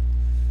report.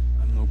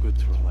 I'm no good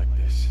to her like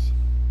this.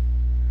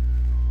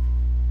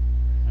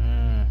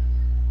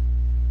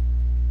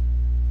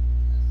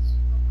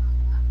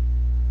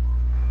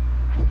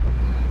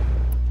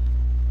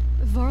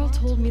 Varl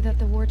told me that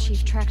the War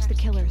Chief tracked the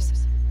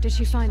killers. Did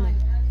she find them?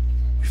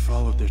 We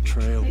followed their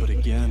trail, but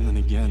again and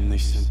again they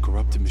sent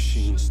corrupted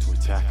machines to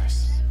attack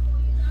us.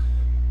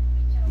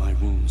 My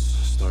wounds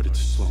started to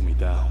slow me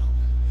down,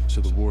 so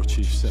the War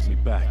Chief sent me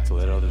back to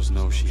let others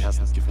know she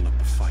hasn't given up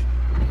the fight.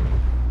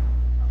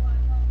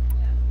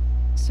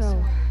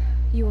 So,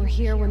 you were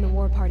here when the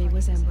war party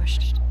was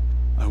ambushed?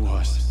 I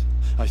was.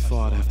 I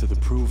thought after the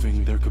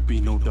proving there could be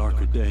no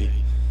darker day,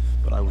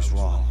 but I was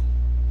wrong.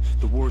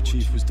 The War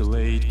Chief was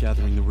delayed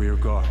gathering the rear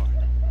guard.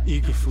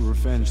 Eager for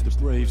revenge, the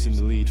Braves in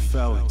the lead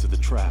fell into the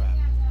trap.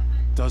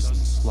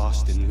 Dozens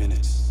lost in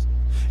minutes.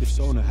 If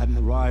Sona hadn't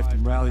arrived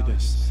and rallied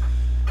us,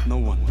 no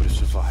one would have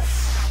survived.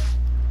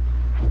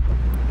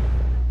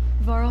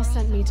 Varl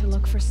sent me to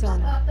look for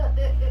Sona.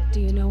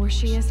 Do you know where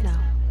she is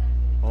now?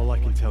 All I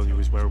can tell you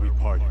is where we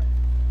parted.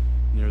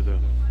 Near the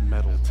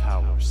metal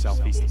tower,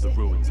 southeast of the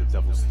ruins of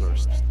Devil's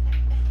Thirst.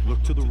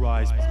 Look to the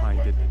rise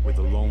behind it with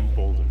a lone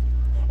boulder.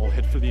 I'll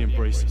head for the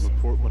embrace and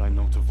report what I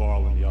know to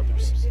Varl and the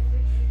others.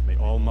 May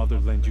All Mother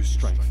lend you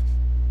strength.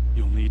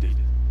 You'll need it,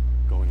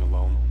 going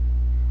alone.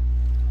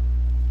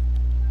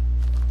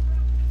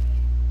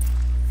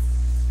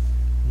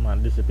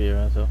 Man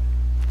disappearance, so.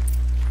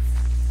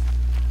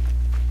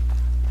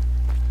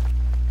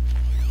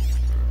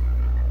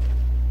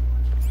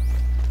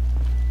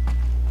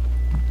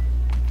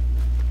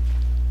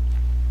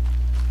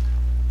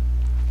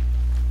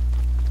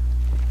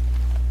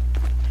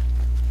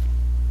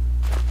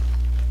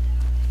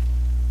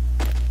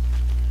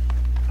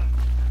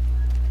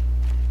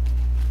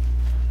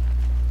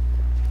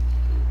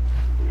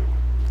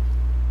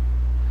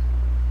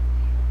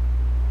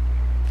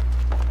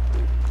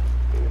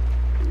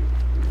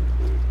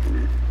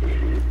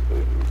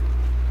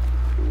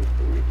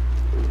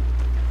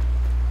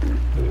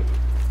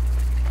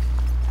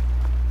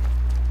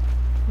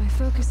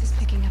 Focus is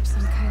picking up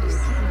some kind of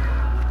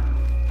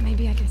signal.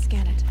 Maybe I can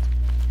scan it.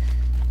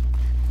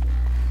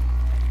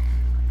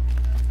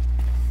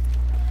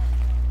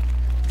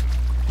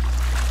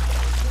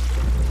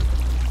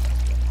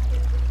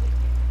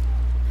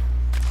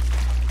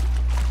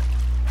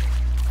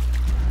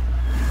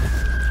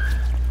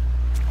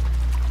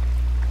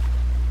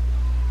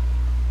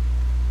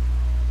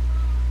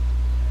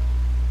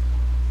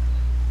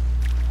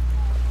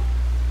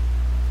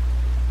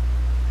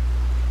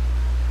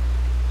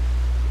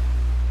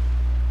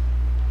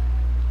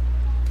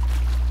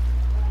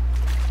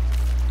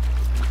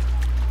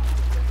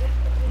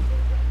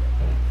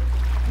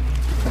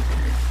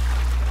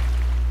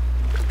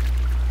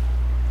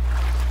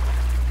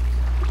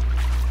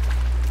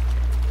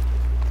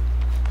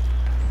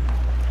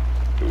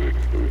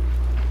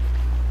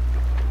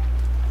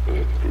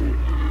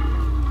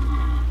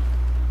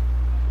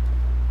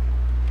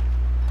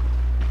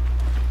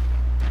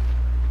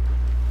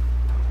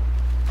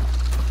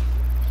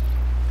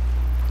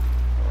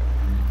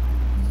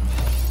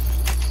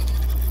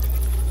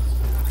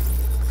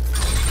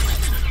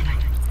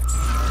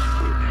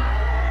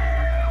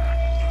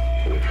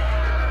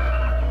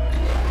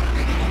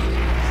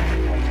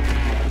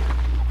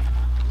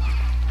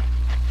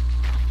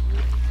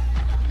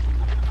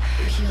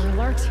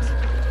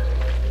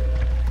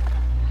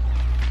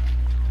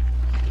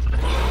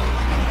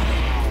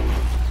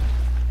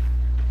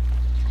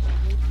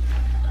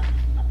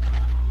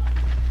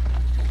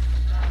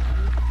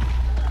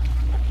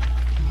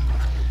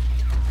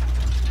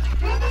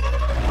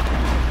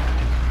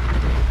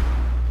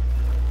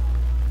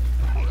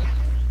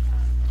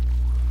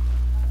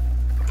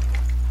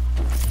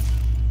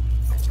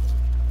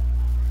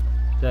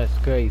 That's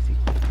crazy.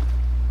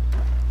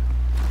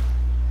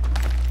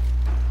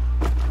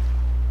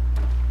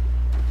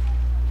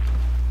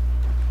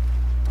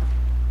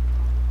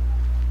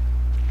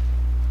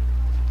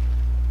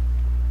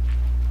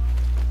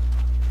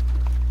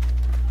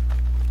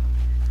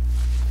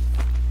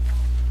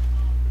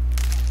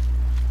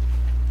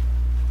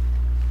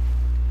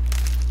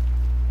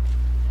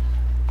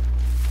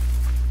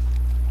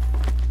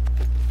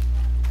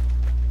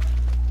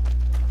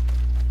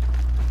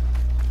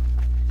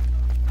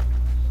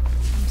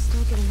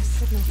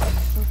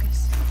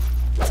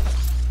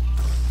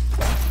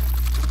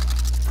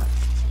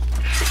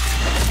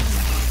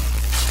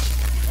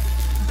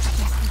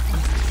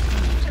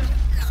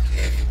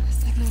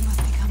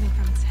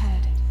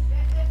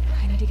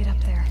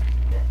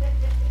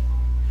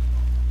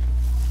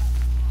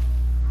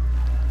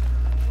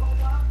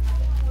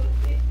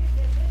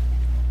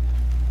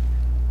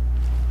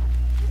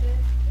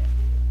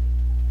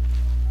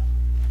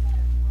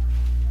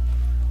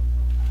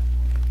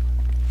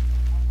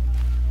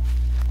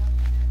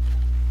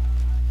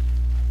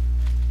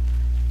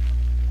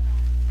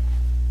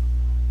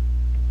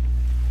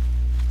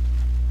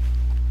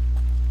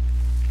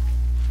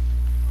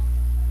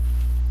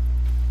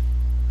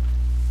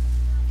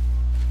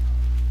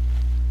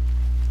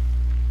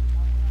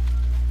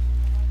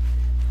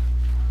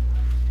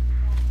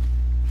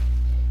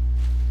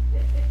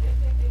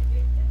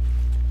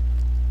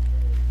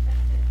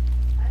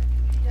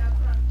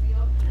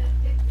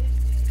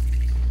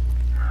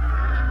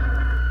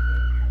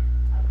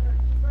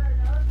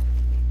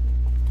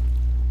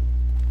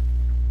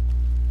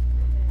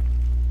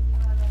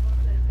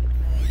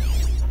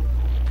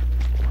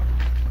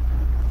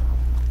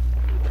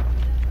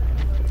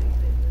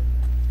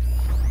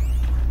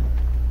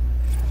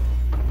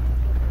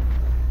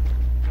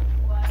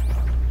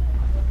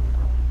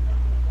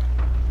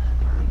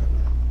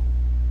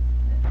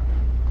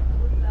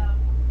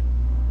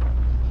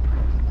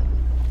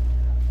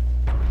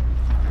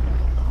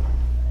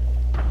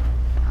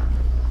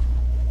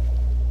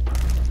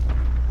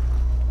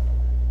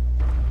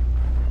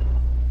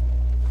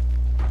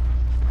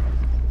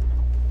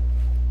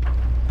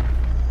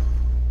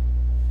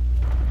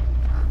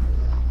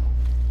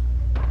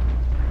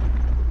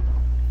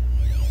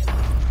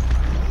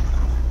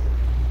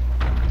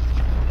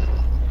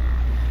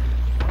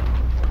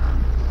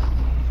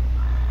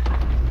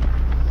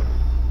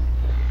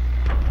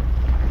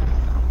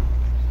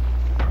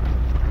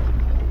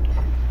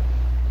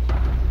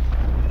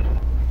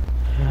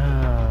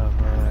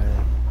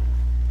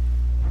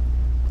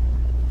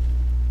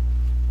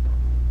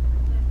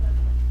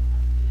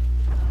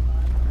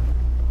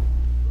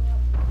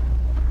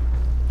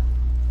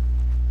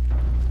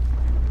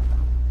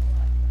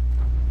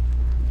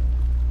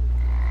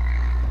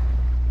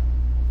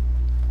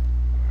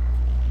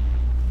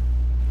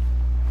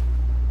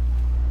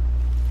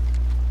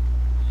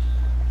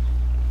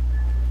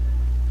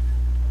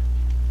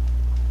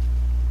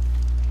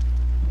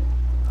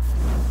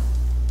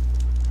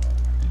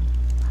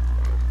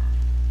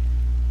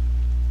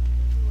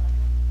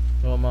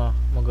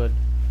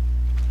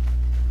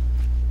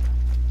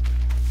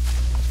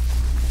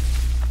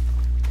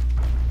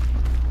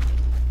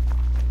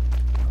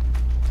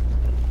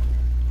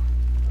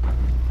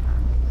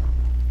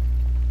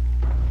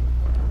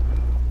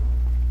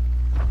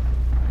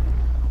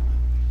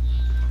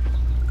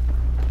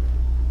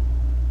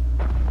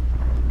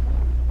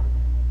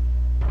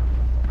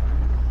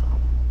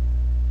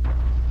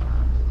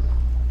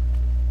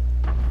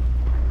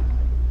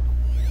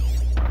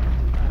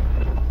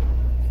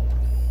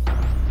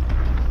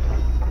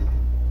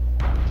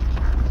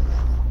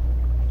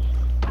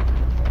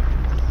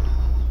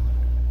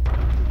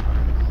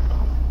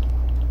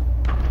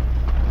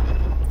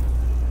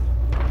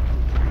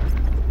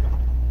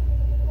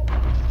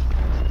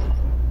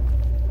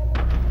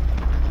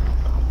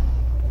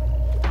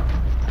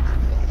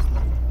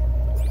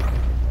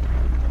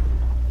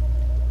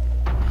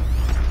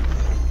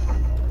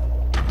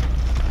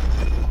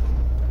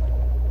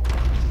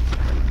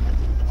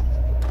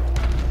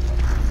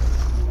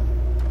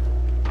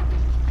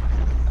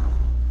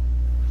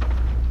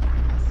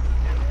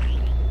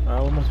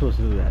 supposed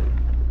to do that?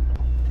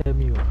 Tell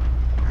me what.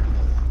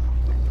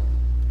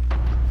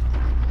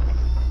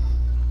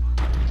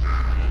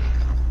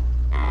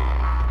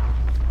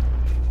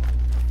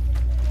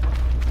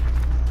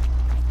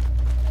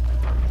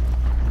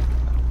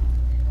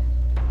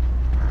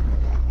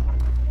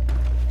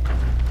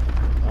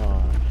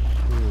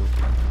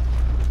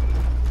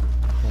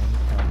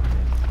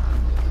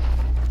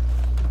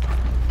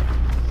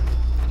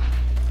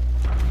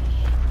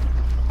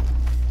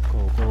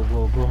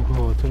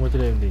 Go, too much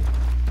of them there.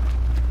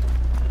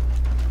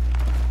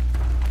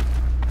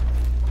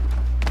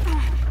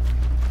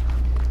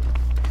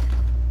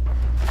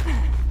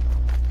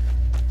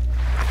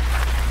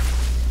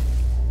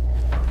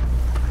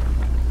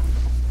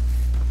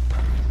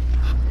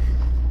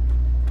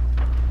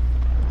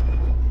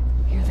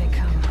 Here they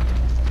come.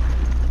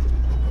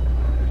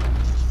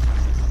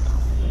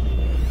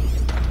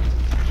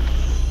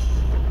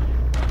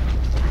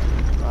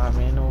 Ah,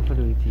 man, no for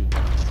the tea.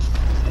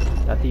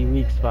 That's the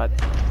weak spot.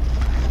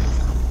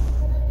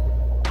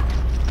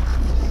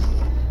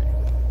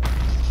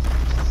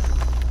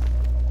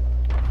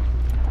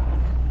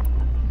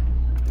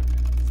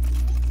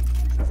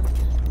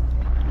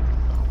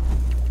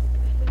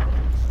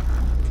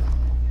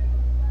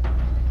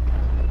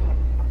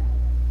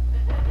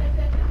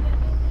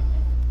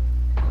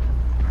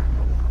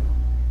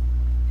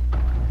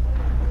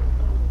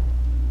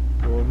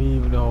 Well, me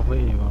even know how to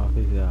aim off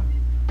is that,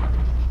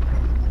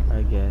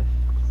 I guess.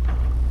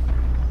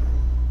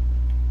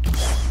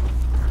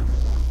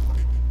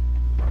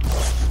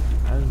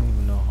 I don't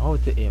even know how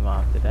to aim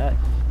after that.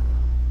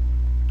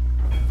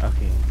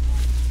 Okay,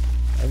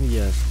 let me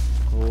just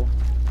go.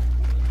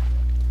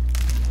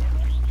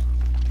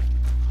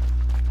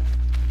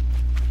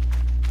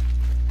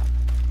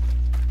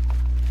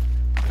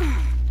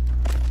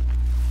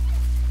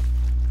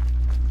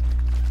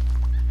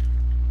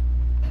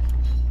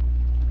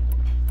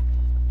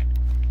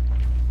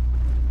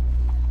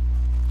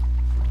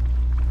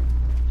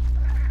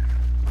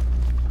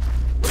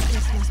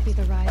 This must be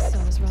the rise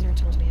Sona's runner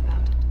told me about.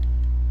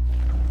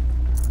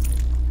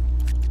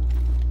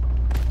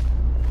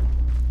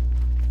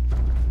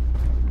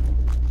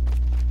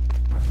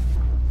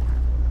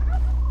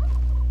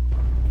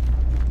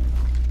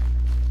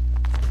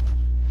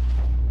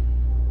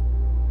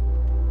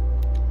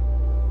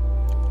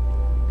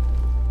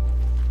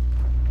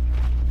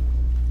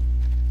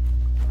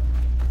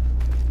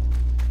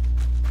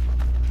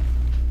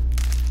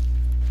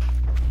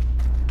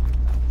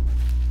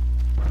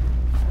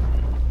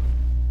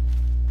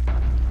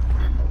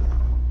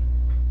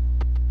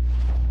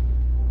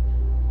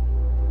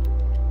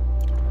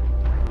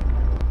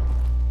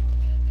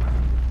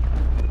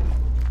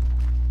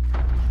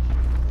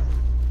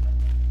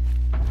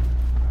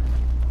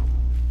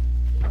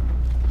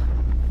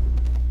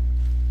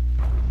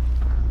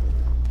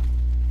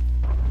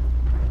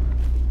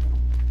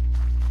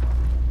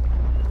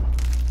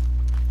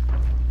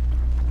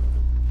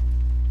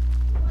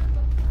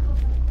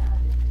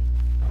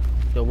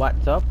 So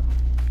what's up?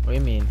 What do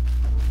you mean?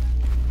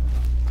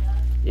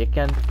 You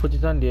can put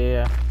it on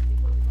there.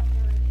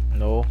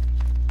 No.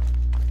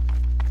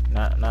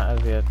 Not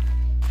as yet.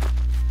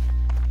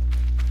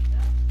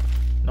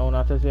 No,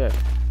 not as yet.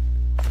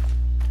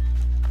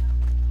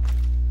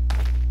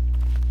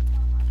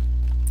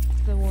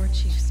 The war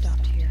chief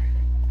stopped here.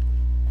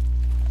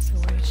 So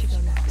where did she go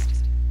next?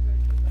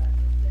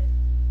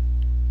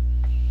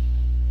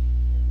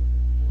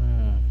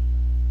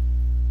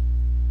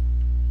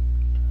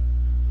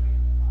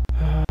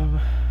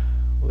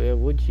 Where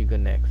would she go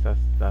next?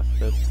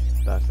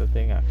 That's the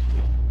thing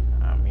actually.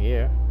 I'm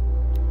here.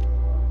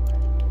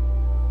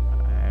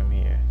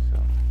 So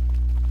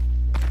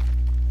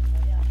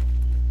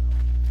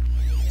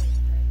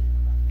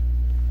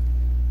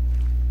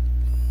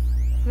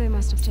They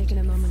must have taken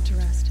a moment to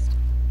rest.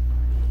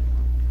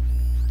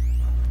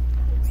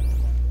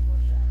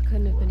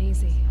 Couldn't have been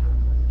easy,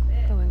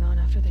 going on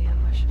after the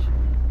ambush.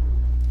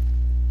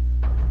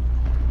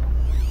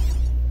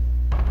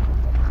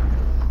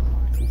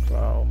 too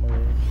far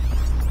away.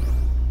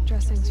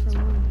 Dressings for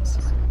wounds.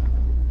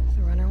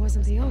 The runner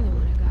wasn't the only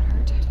one who got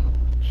hurt.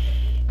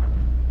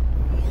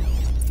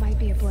 Might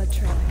be a blood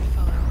trail I could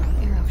follow.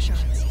 Arrow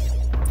shards.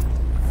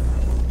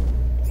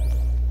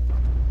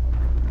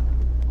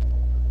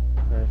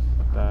 Press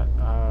that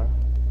R.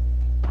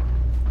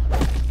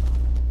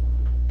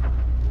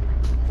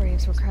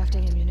 Braves were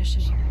crafting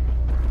ammunition here.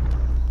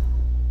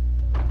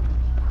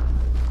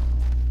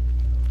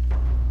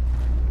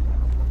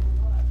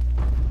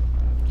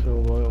 So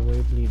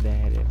where believe they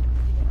headed?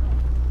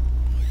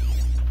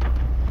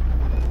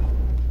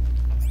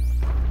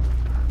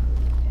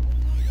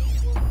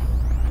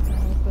 The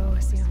old bow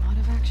has seen a lot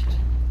of action.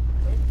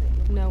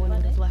 No one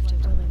would have left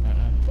it willingly.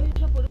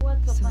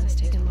 Someone's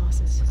taken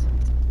losses.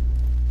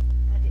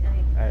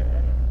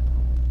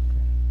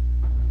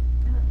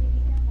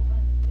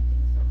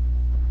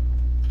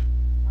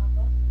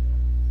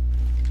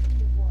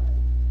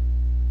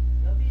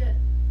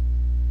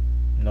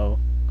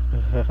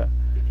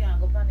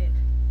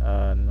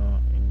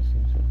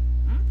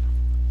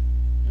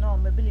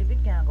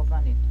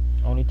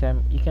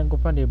 can go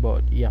on there,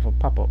 but you have to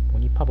pop up.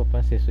 When you pop up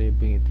and say so, you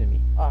bring it to me.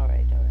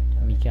 Alright.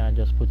 Me can't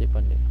just put it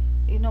on there.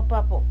 You know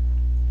pop up.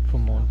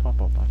 From on pop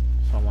up and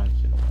someone,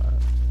 you know.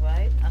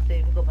 Right? And so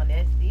if you go on the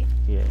SD?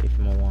 Yeah, if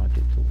I want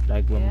it to.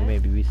 Like when we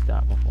maybe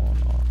restart my phone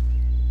or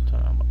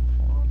turn on my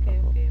phone.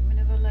 Okay. Me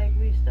never like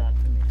restart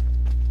for me.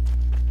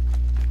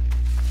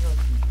 Trust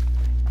me.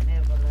 I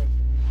never like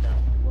to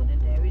restart. But then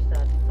I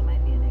restart it so my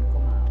name then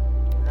come out.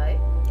 Right?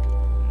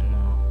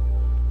 No.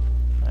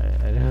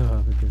 I don't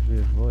know because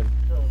it's phone.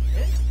 So,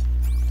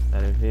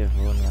 That is very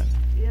phone, man.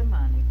 Yeah,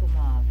 man, it come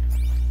off.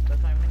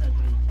 That's why I'm not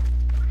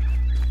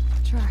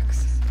read.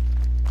 Tracks.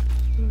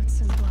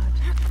 Boots and blood.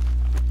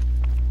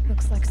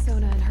 Looks like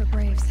Sona and her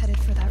braves headed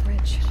for that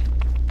ridge.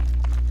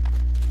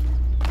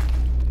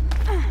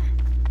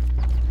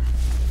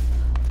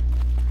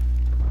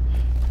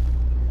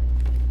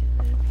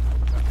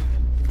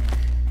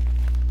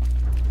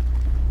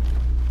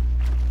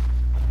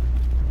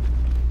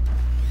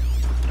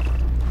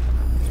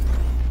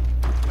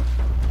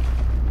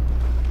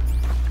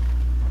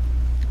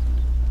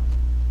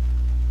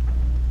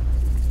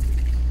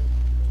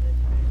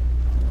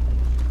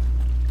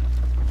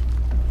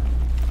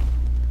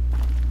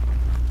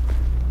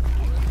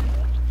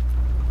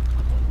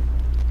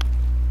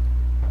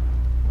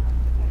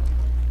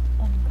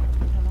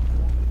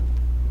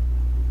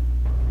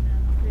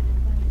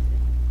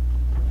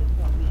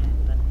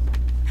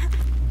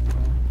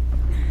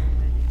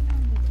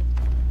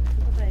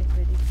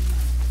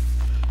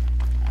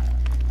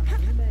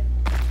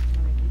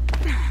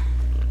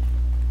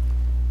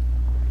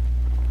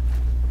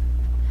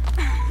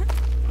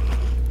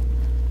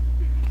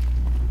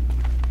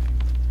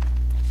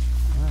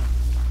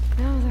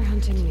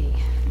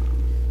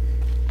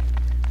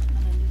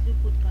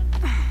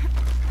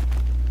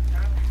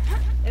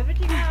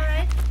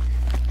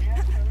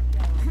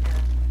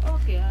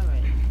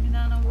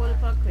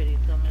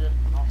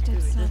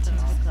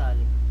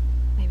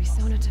 Maybe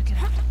Sona took it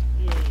out.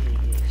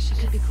 Yeah. She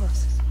could be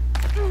close.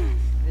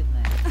 Good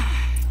night.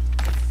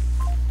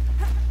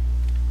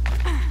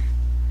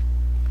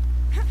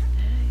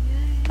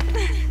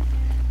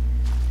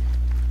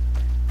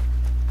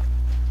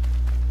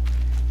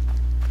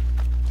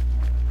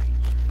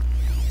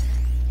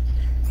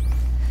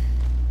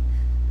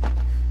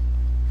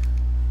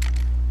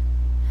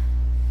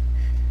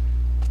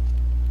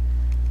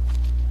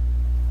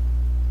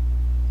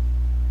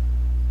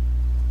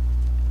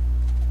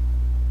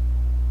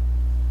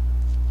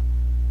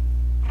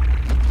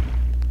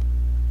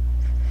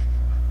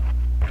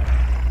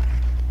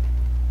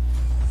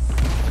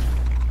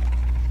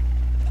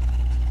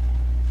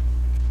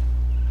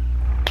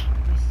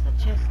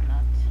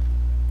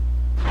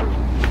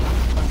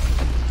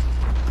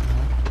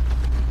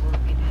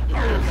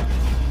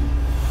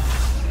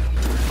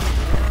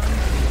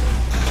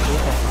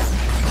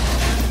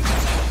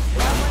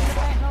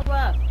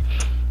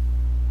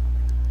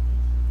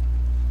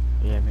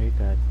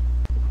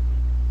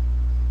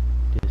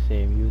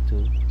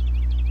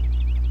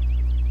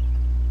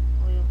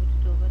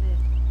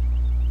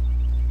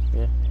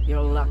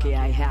 You're lucky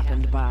I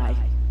happened by.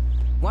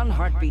 One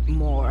heartbeat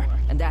more,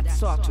 and that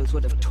sawtooth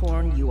would have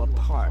torn you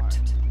apart.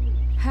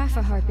 Half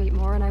a heartbeat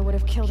more and I would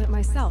have killed it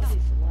myself.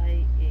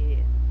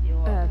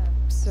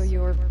 So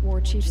you're War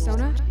Chief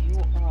Sona?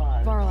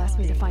 Varl asked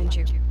me to find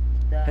you.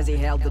 Has he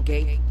held the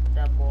gate?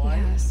 He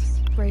has,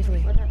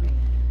 bravely.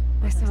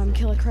 I saw him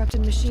kill a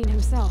corrupted machine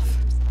himself.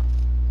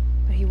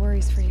 But he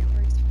worries for you.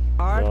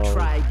 Our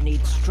tribe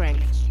needs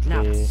strength,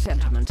 not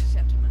sentiment.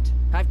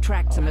 I've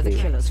tracked some of the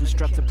killers who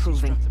struck the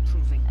proving.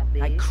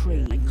 I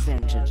crave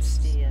vengeance.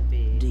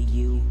 Do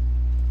you?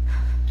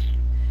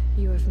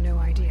 You have no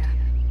idea.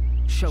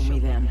 Show me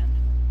then.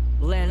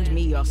 Lend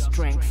me your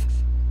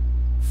strength.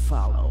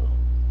 Follow.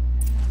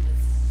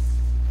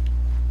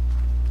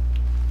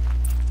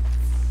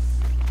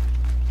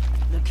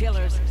 The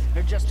killers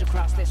are just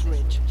across this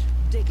ridge,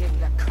 digging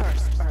the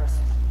cursed earth.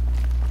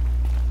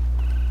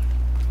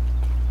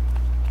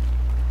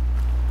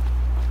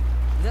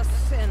 The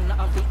sin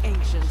of the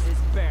ancients is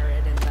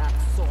buried in that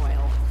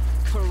soil.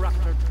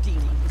 Corrupter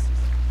demons.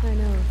 I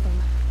know of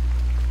them.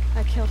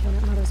 I killed one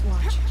at Mother's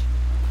Watch.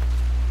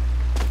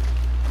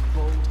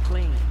 Bold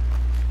clean.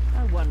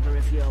 I wonder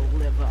if you'll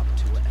live up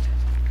to it.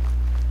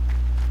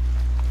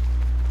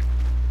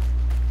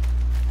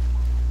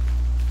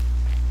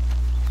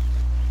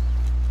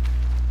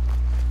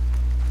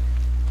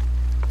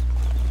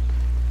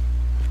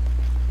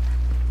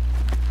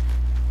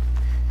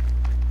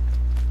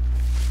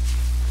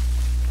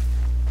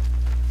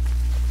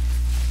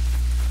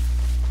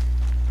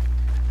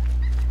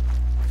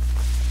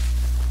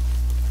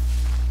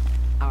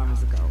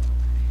 Hours ago,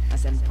 I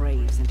sent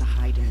braves into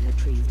hiding in the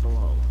trees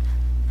below.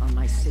 On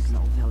my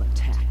signal, they'll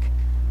attack.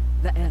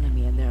 The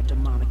enemy and their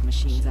demonic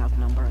machines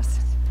outnumber us,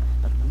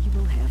 but we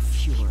will have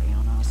fury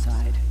on our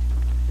side.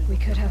 We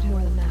could have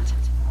more than that.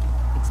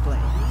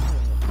 Explain.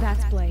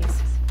 That's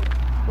Blaze.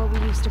 What we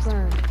used to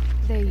burn,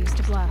 they used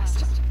to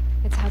blast.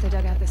 It's how they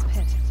dug out this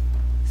pit.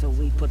 So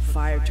we put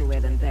fire to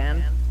it and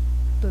then?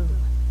 Boom.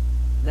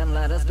 Then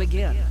let us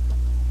begin.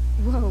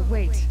 Whoa,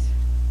 wait.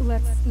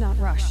 Let's not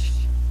rush.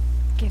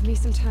 Give me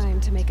some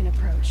time to make an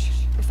approach.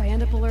 If I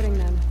end up alerting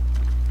them,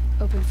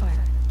 open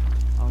fire.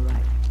 All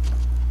right.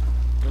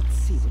 Let's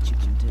see what you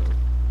can do.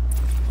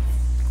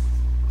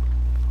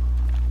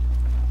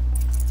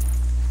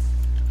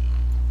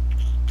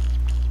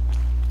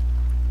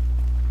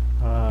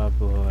 Oh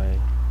boy.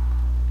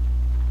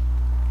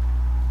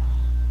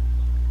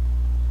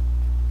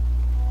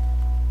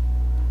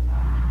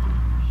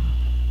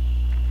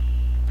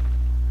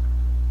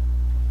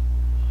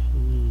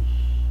 Sheesh.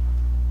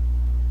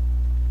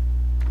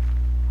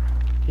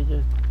 She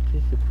just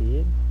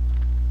disappeared.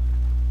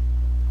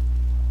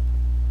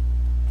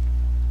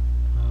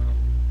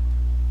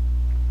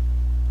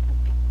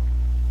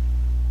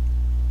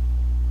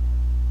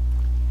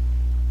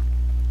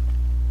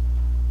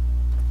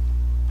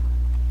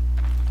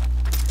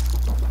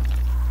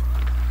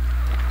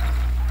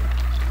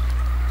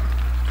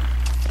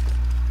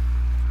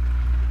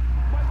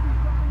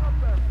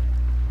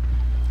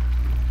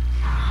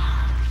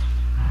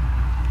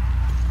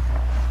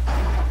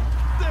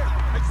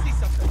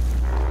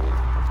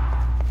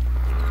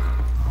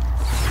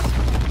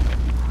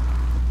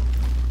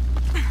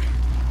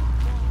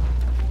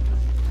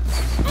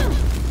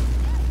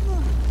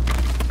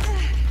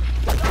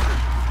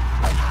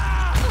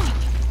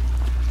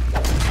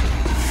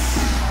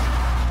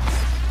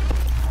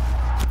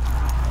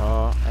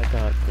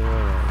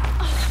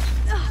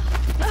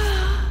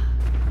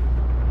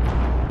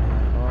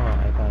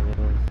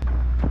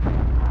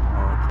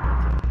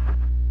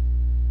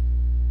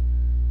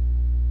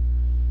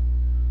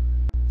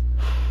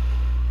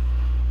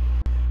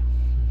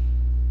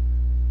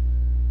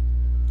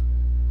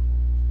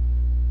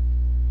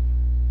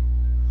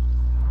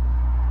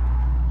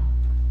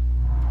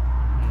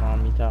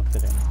 Talk to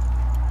them.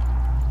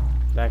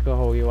 Like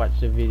how you watch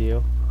the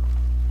video,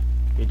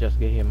 you just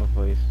get him a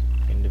voice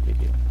in the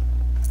video.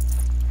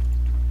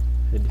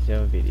 So this is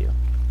a video.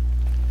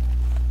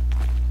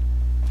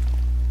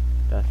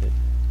 That's it.